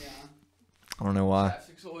 What's up? Yeah. I don't know why.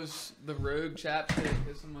 Chapstick's always the rogue chapstick,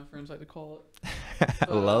 as some of my friends like to call it.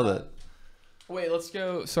 I love it. Wait, let's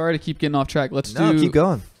go. Sorry to keep getting off track. Keep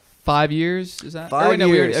going. 5 years? Is that 5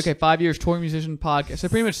 years? Okay, 5 years touring musician podcast. So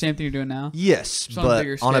pretty much the same thing you're doing now. Yes, just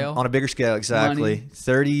but on a bigger scale, exactly. Money.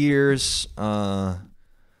 30 years. God,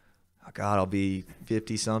 I'll be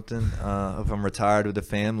 50 something. If I'm retired with the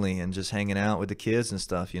family and just hanging out with the kids and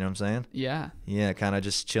stuff. You know what I'm saying? Yeah. Yeah, kind of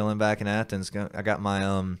just chilling back in Athens. I got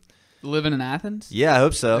my Living in Athens? Yeah, I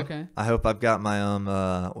hope so. Okay. I hope I've got my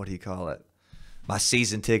what do you call it? My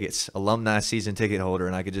season tickets, alumni season ticket holder,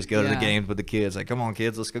 and I could just go to the games with the kids. Like, come on,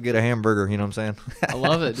 kids, let's go get a hamburger. You know what I'm saying? I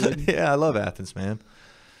love it, dude. Yeah, I love Athens, man.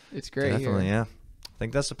 It's great. Definitely, here. yeah. I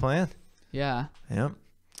think that's the plan. Yeah. Yep.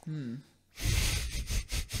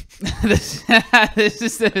 This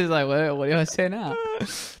is like, what do you want to say now?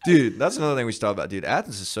 Dude, that's another thing we should talk about, dude.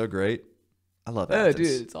 Athens is so great. I love Athens. Oh,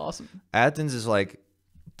 dude, it's awesome. Athens is like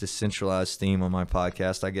the centralized theme on my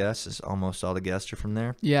podcast, I guess. Is almost all the guests are from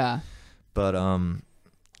there. Yeah. But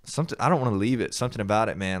something I don't want to leave it. Something about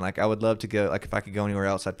it, man. Like I would love to go. Like if I could go anywhere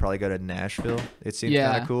else, I'd probably go to Nashville. It seems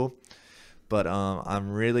kind of cool. But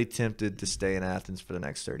I'm really tempted to stay in Athens for the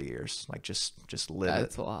next 30 years. Like just live it.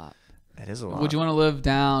 That's a lot. It is a lot. Would you want to live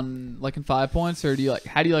down like in 5 Points, or do you like?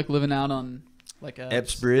 How do you like living out on like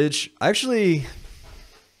Epps Bridge? Actually,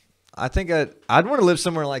 I think I'd want to live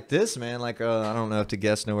somewhere like this, man. Like I don't know if the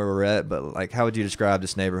guests know where we're at, but like how would you describe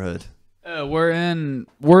this neighborhood? We're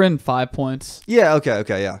in 5 Points. Yeah.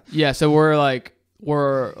 Okay. Yeah. Yeah. So we're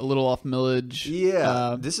a little off Millage.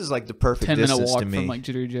 Yeah. This is like the perfect 10-minute distance walk to me. from like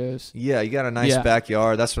Jittery Joe's. Yeah, you got a nice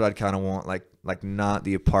backyard. That's what I'd kind of want. Like not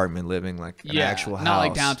the apartment living, like an actual house. Not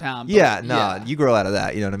like downtown. But Yeah, you grow out of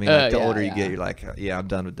that. You know what I mean? Like the older you get, you're like, yeah, I'm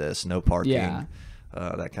done with this. No parking,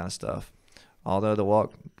 that kind of stuff. Although the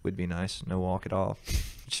walk would be nice. No walk at all.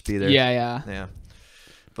 Just be there. Yeah.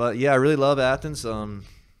 But yeah, I really love Athens. I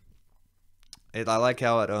like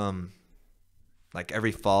how it like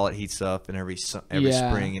every fall it heats up, and every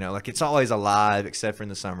spring, you know, like it's always alive except for in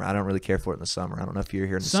the summer. I don't really care for it in the summer. I don't know if you're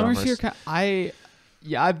here in the summer. Summer's here.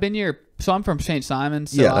 I've been here. So I'm from St. Simon.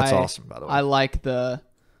 So yeah, that's awesome, by the way. I like the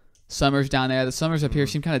summers down there. The summers up here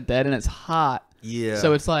seem kind of dead, and it's hot. Yeah.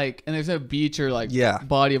 So it's like, and there's no beach or like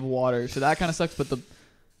body of water. So that kind of sucks. But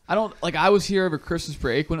I was here over Christmas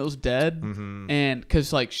break when it was dead, and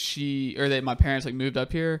because like my parents like moved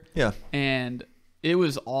up here. Yeah. And it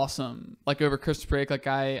was awesome. Like over Christmas break, like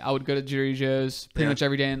I would go to Jittery Joe's pretty much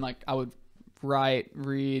every day, and like I would write,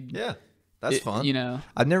 read. Yeah. That's fun. You know,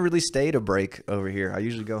 I've never really stayed a break over here. I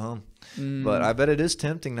usually go home. But I bet it is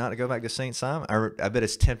tempting not to go back to St. Simon. I bet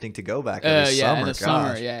it's tempting to go back every summer. In the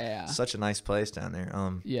summer. Yeah. Such a nice place down there.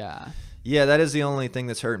 Yeah, that is the only thing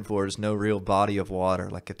that's hurting for it is no real body of water.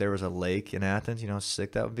 Like if there was a lake in Athens, you know how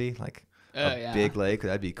sick that would be? Like a big lake,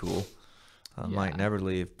 that'd be cool. Might never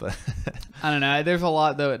leave, but I don't know. There's a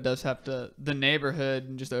lot though. It does have to the neighborhood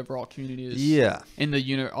and just the overall community is in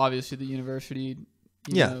the obviously the university.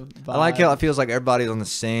 You know, I like how it feels like everybody's on the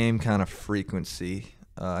same kind of frequency.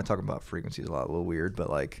 I talk about frequencies a little weird, but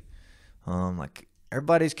like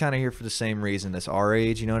everybody's kind of here for the same reason. That's our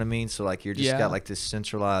age, you know what I mean? So like you're just got like this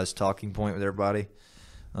centralized talking point with everybody.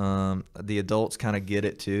 The adults kind of get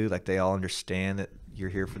it too. Like they all understand that you're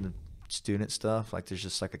here for the student stuff. Like there's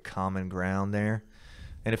just like a common ground there,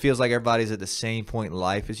 and it feels like everybody's at the same point in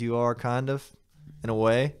life as you are, kind of, in a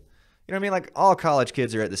way. You know what I mean? Like all college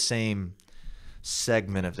kids are at the same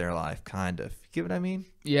segment of their life, kind of. You get what I mean?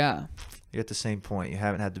 Yeah. You're at the same point. You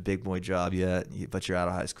haven't had the big boy job yet, but you're out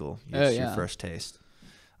of high school. It's your first taste.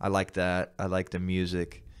 I like that. I like the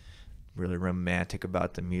music. Really romantic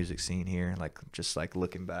about the music scene here. Like just like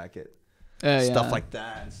looking back at stuff like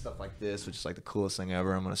that and stuff like this, which is like the coolest thing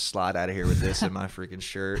ever. I'm gonna slide out of here with this in my freaking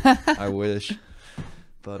shirt. I wish.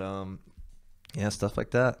 But stuff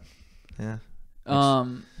like that. Yeah.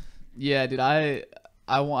 Yeah, dude.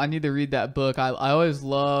 I need to read that book. I always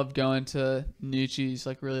love going to Nucci's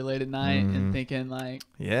like really late at night and thinking like,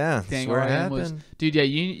 that's where it happened. Dude, yeah,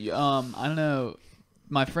 you I don't know,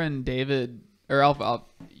 my friend David, or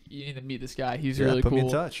you need to meet this guy. He's really cool. Put me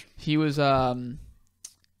in touch. He was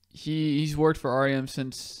he's worked for REM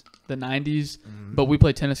since the 90s, but we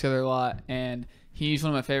played tennis together a lot, and he's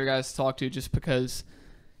one of my favorite guys to talk to just because,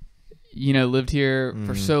 you know, lived here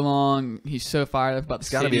for so long. He's so fired up about the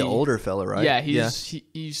city. It's got to be an older fella, right? Yeah,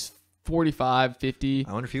 he's 45, 50.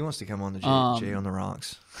 I wonder if he wants to come on the Jay on the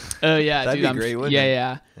Rocks. Oh yeah, that'd be great, wouldn't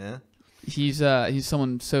it? Yeah. He's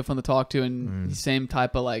someone so fun to talk to, and he's same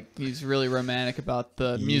type of like he's really romantic about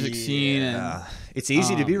the music scene. And it's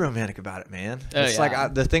easy to be romantic about it, man. It's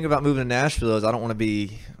like the thing about moving to Nashville is I don't want to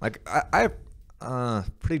be like I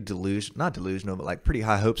pretty not delusional, but like pretty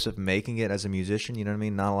high hopes of making it as a musician. You know what I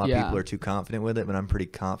mean? Not a lot of people are too confident with it, but I'm pretty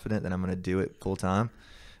confident that I'm going to do it full time.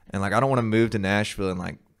 And like, I don't want to move to Nashville and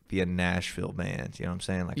like be a Nashville band. You know what I'm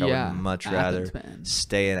saying? Like I would much rather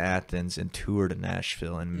stay in Athens and tour to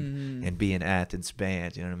Nashville and be an Athens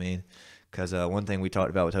band. You know what I mean? Because one thing we talked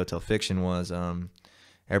about with Hotel Fiction was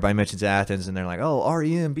everybody mentions Athens and they're like, oh,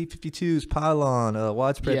 REM, B-52s, Pylon,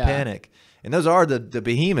 Widespread Panic. And those are the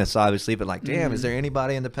behemoths, obviously, but like, damn, is there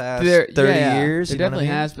anybody in the past 30 years? There definitely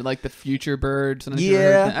has been, like the Future Birds. And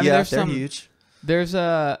they're huge. There's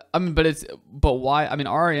but why? I mean,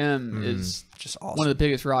 REM is just awesome. One of the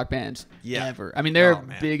biggest rock bands ever. I mean, they're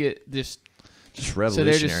big at just revolutionary. So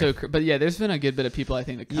they're just so, but yeah, there's been a good bit of people I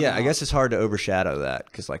think that come out. I guess it's hard to overshadow that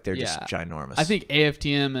because like they're just ginormous. I think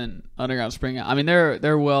AFTM and Underground Spring. I mean,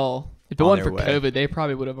 they're well. If it wasn't for COVID, they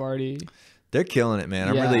probably would have already. They're killing it, man.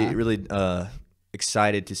 I'm really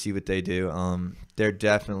excited to see what they do. They're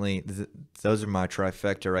definitely those are my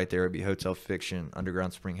trifecta right there. It'd be Hotel Fiction,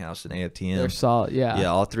 Underground Spring House, and AFTM. They're solid. Yeah. Yeah,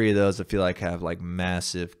 all three of those I feel like have like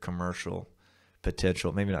massive commercial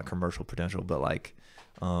potential. Maybe not commercial potential, but like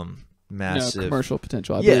massive commercial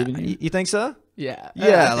potential. I believe in you. You think so? Yeah.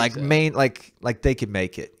 Yeah, like so. Like they could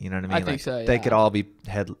make it. You know what I mean? I think so. Yeah. They could all be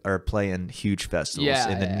playing huge festivals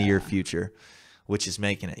in the near future, which is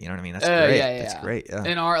making it. You know what I mean? That's great. That's great. Yeah.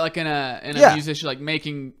 In art, like in a musician, like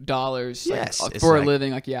making dollars, like, for a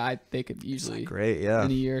living. Like they could easily great. Yeah. In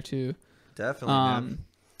a year or two. Definitely. Man.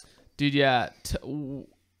 Dude. Yeah.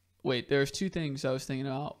 Wait, there's two things I was thinking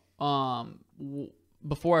about.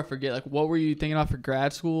 Before I forget, like, what were you thinking about for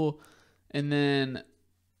grad school? And then,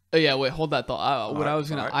 oh yeah, wait, hold that thought.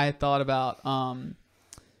 I thought about, I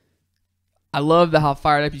love how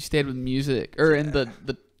fired up you stayed with music or in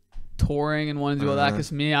the touring and wanting to do all that.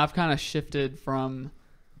 Cause me, I've kind of shifted from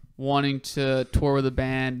wanting to tour with a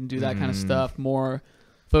band and do that kind of stuff, more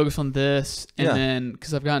focus on this. And then,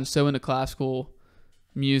 cause I've gotten so into classical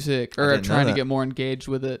music or trying to get more engaged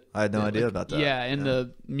with it. I had no idea about that. Yeah, in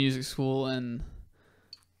the music school, and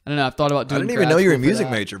I don't know. I've thought about doing. I didn't even know you were a music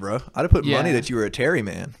major, bro. I'd have put money that you were a Terry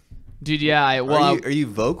man. Dude, yeah. Are you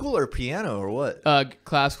vocal or piano or what?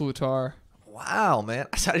 Classical guitar. Wow, man.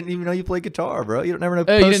 I didn't even know you played guitar, bro. You don't never know.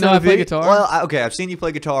 Oh, you didn't know I play guitar? Well, okay. I've seen you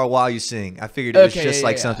play guitar while you sing. I figured it was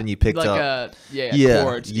just something you picked up.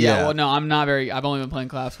 Chords. Yeah. Well, no, I'm not very. I've only been playing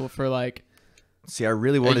classical for like. See, I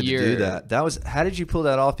really wanted to do that. How did you pull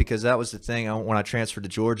that off? Because that was the thing when I transferred to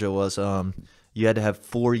Georgia was you had to have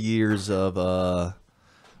 4 years of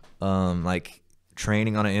like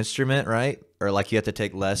training on an instrument, right? Or like you have to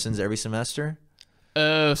take lessons every semester.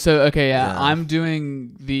 Oh, so okay, yeah. I'm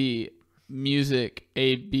doing the music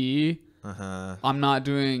AB. I'm not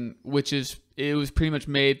doing, it was pretty much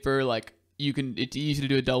made for like it's easy to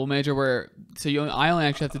do a double major where I only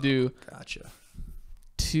actually have to do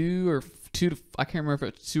I can't remember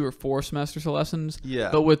if it's 2 or 4 semesters of lessons.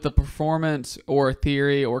 Yeah. But with the performance or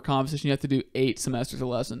theory or composition, you have to do 8 semesters of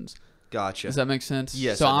lessons. Gotcha. Does that make sense?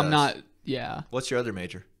 Yes. So I'm not. Yeah. What's your other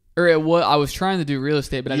major? I was trying to do real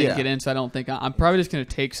estate, but I didn't get in, so I don't think I'm probably just going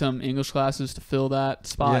to take some English classes to fill that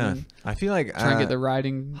spot. Yeah. And I feel like try and get the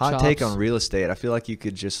writing. Hot chops. take on real estate. I feel like you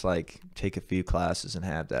could just like take a few classes and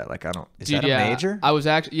have that. Like Is that a major? I was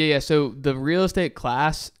actually So the real estate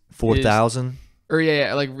class 4,000.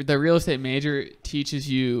 Like the real estate major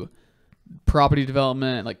teaches you property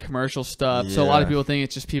development, like commercial stuff. Yeah. So a lot of people think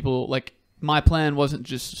it's just people like. My plan wasn't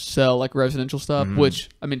just sell like residential stuff, which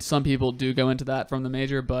I mean some people do go into that from the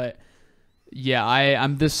major, but yeah,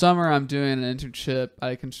 I'm this summer I'm doing an internship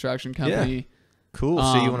at a construction company. Yeah. Cool.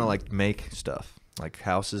 So you want to like make stuff like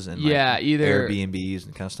houses and either Airbnbs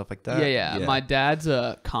and kind of stuff like that. Yeah. My dad's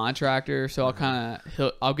a contractor, so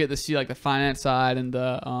I'll get to see like the finance side and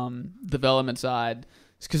the development side,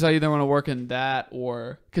 because I either want to work in that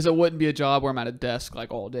or because it wouldn't be a job where I'm at a desk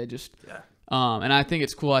like all day. And I think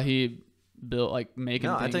it's cool how he built like making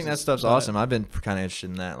things. I think that stuff's awesome. I've been kind of interested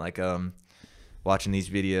in that, like watching these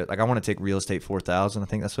videos. Like I want to take Real Estate 4000. I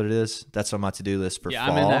think that's what it is. That's on my to-do list for fall.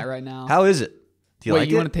 I'm in that right now. How is it? Do you like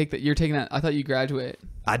it? Want to take that? You're taking that? I thought you graduate.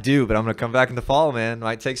 I do, but I'm gonna come back in the fall, man.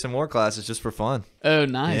 Might take some more classes just for fun. Oh,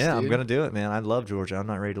 nice. Yeah, dude. I'm gonna do it, man. I love Georgia. I'm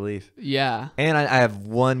not ready to leave. Yeah. And I have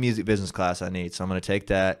one music business class I need, so I'm gonna take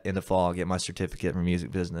that in the fall, get my certificate for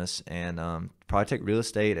music business, and probably take real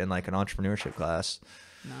estate and like an entrepreneurship class.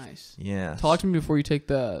 Nice. Yeah. Talk to me before you take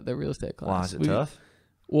the real estate class. Why is it tough?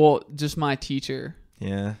 Well, just my teacher.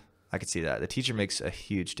 Yeah, I could see that. The teacher makes a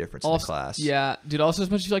huge difference in the class. Yeah, dude. Also,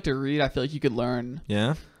 as much as you like to read, I feel like you could learn.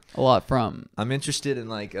 Yeah. A lot from. I'm interested in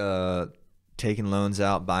like taking loans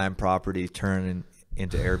out, buying property, turning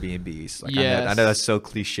into Airbnbs. Like I know that's so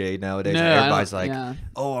cliche nowadays. No, everybody's like,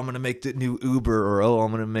 "Oh, I'm gonna make the new Uber," or "Oh,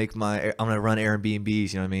 I'm gonna run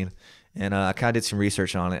Airbnbs." You know what I mean? And I kind of did some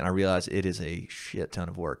research on it, and I realized it is a shit ton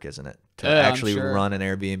of work, isn't it, to actually run an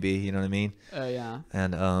Airbnb? You know what I mean? Oh yeah.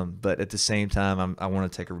 And but at the same time, I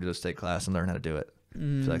want to take a real estate class and learn how to do it. I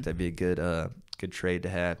feel like that'd be a good trade to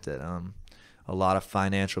have. That a lot of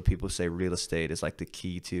financial people say real estate is like the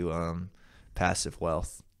key to passive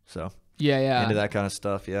wealth. So into that kind of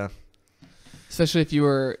stuff. Yeah. Especially if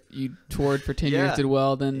you toured for 10 years, did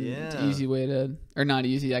well, then it's an easy way to, or not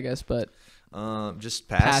easy, I guess, but. Just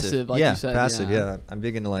passive, like you said. Passive, yeah. I'm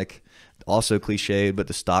big into like, also cliche, but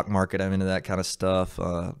the stock market. I'm into that kind of stuff.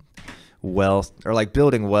 Wealth, or like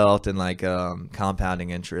building wealth and like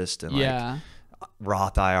compounding interest and like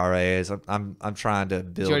Roth IRAs. I'm trying to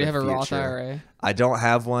build. Do you already have a Roth IRA? I don't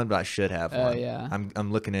have one, but I should have one. Oh yeah.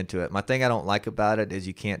 I'm looking into it. My thing I don't like about it is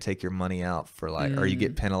you can't take your money out for like, or you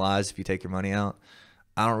get penalized if you take your money out.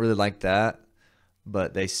 I don't really like that.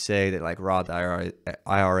 but they say that like Roth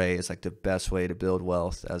IRA is like the best way to build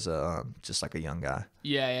wealth as a just like a young guy.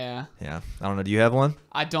 Yeah. I don't know. Do you have one?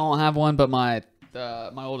 I don't have one, but my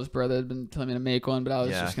oldest brother had been telling me to make one, but I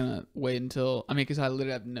was just gonna wait until because I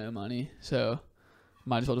literally have no money, so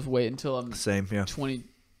might as well just wait until I'm 20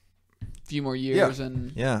 few more years. I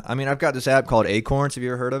mean, I've got this app called Acorns. Have you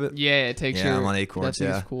ever heard of it? Yeah, it takes I'm on Acorns.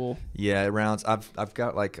 That's cool. Yeah, it rounds. I've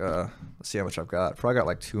got like let's see how much I've got. Probably got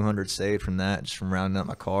like 200 saved from that, just from rounding up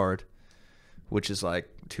my card, which is like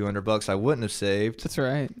 $200 I wouldn't have saved. That's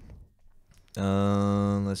right.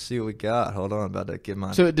 Let's see what we got. Hold on, I'm about to give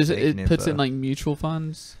my. So it puts it in like mutual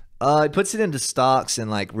funds. It puts it into stocks and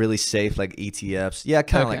like really safe like ETFs. Yeah,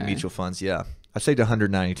 kind of like mutual funds. Yeah, I saved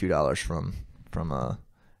 $192 from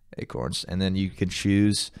Acorns, and then you can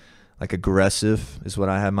choose like aggressive is what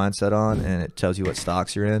I have mine set on, and it tells you what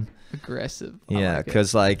stocks you're in. Aggressive. Yeah,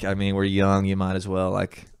 because like I mean we're young, you might as well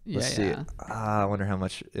like let's see. I wonder how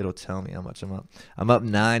much it'll tell me how much I'm up. I'm up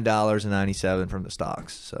 $9.97 from the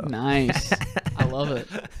stocks. So nice. I love it.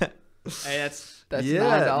 Hey, that's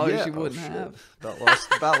 $9 you wouldn't have.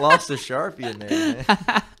 About lost a Sharpie in there,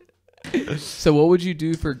 man. So what would you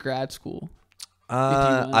do for grad school?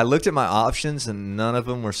 I looked at my options and none of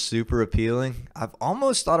them were super appealing. I've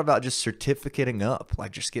almost thought about just certificating up,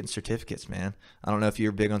 like just getting certificates, man. I don't know if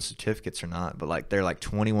you're big on certificates or not, but like they're like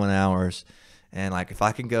 21 hours. And like if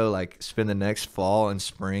I can go like spend the next fall and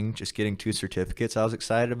spring just getting 2 certificates I was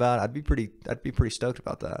excited about, I'd be pretty stoked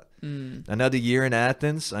about that. Another year in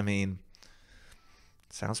Athens, I mean,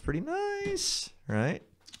 sounds pretty nice, right?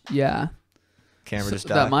 Yeah. Camera just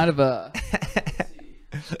died. That might have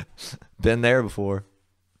been there before.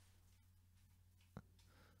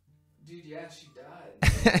 Dude, yeah, she died.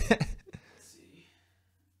 Let's see.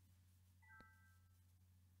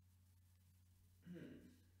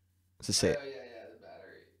 What's it say? Oh, yeah, the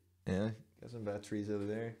battery. Yeah, got some batteries over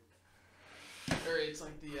there. Or it's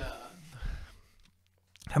like the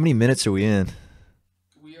How many minutes are we in?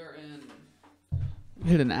 We are in.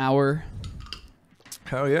 We hit an hour.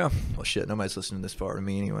 Oh yeah. Well shit, nobody's listening to this part of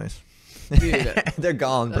me anyways. Dude, they're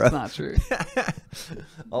gone, bro. That's not true.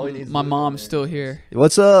 All we need is my mom's still here.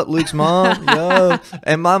 What's up, Luke's mom? Yo,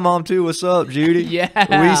 and my mom too. What's up, Judy? Yeah,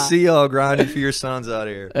 we see y'all grinding for your sons out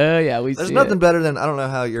here. Oh yeah, There's nothing better than I don't know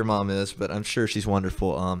how your mom is, but I'm sure she's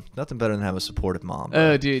wonderful. Nothing better than have a supportive mom.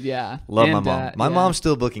 Bro. Oh, dude, yeah. Love my mom. My mom's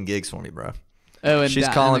still booking gigs for me, bro. Oh, and she's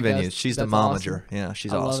calling venues. She's the momager. Awesome. Yeah,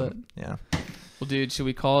 she's awesome. Love it. Yeah. Well, dude, should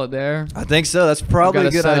we call it there? I think so. That's probably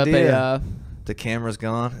a good idea. The camera's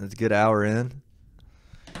gone. It's a good hour in.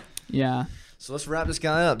 Yeah. So let's wrap this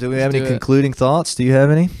guy up. Do we have any concluding thoughts? Do you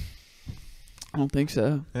have any? I don't think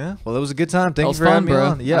so. Yeah. Well, it was a good time. Thank you for having me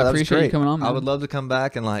on. Yeah, that was great. You coming on, man. I would love to come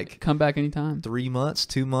back and like come back anytime. 3 months,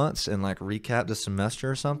 2 months, and like recap the semester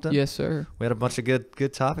or something. Yes, sir. We had a bunch of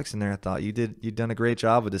good topics in there. I thought you'd done a great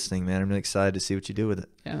job with this thing, man. I'm really excited to see what you do with it.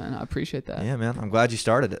 Yeah, man. I appreciate that. Yeah, man. I'm glad you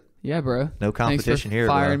started it. Yeah, bro. No competition here,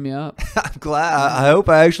 bro. Firing me up. I'm glad. I hope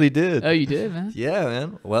I actually did. Oh, you did, man. Yeah,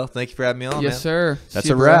 man. Well, thank you for having me on. Yes, sir. That's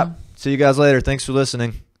a wrap. See you guys later. Thanks for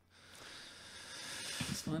listening.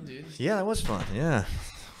 It's fun, dude. Yeah, that was fun. Yeah.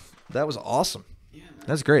 That was awesome. Yeah, man.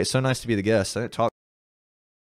 That's great. It's so nice to be the guest. I talk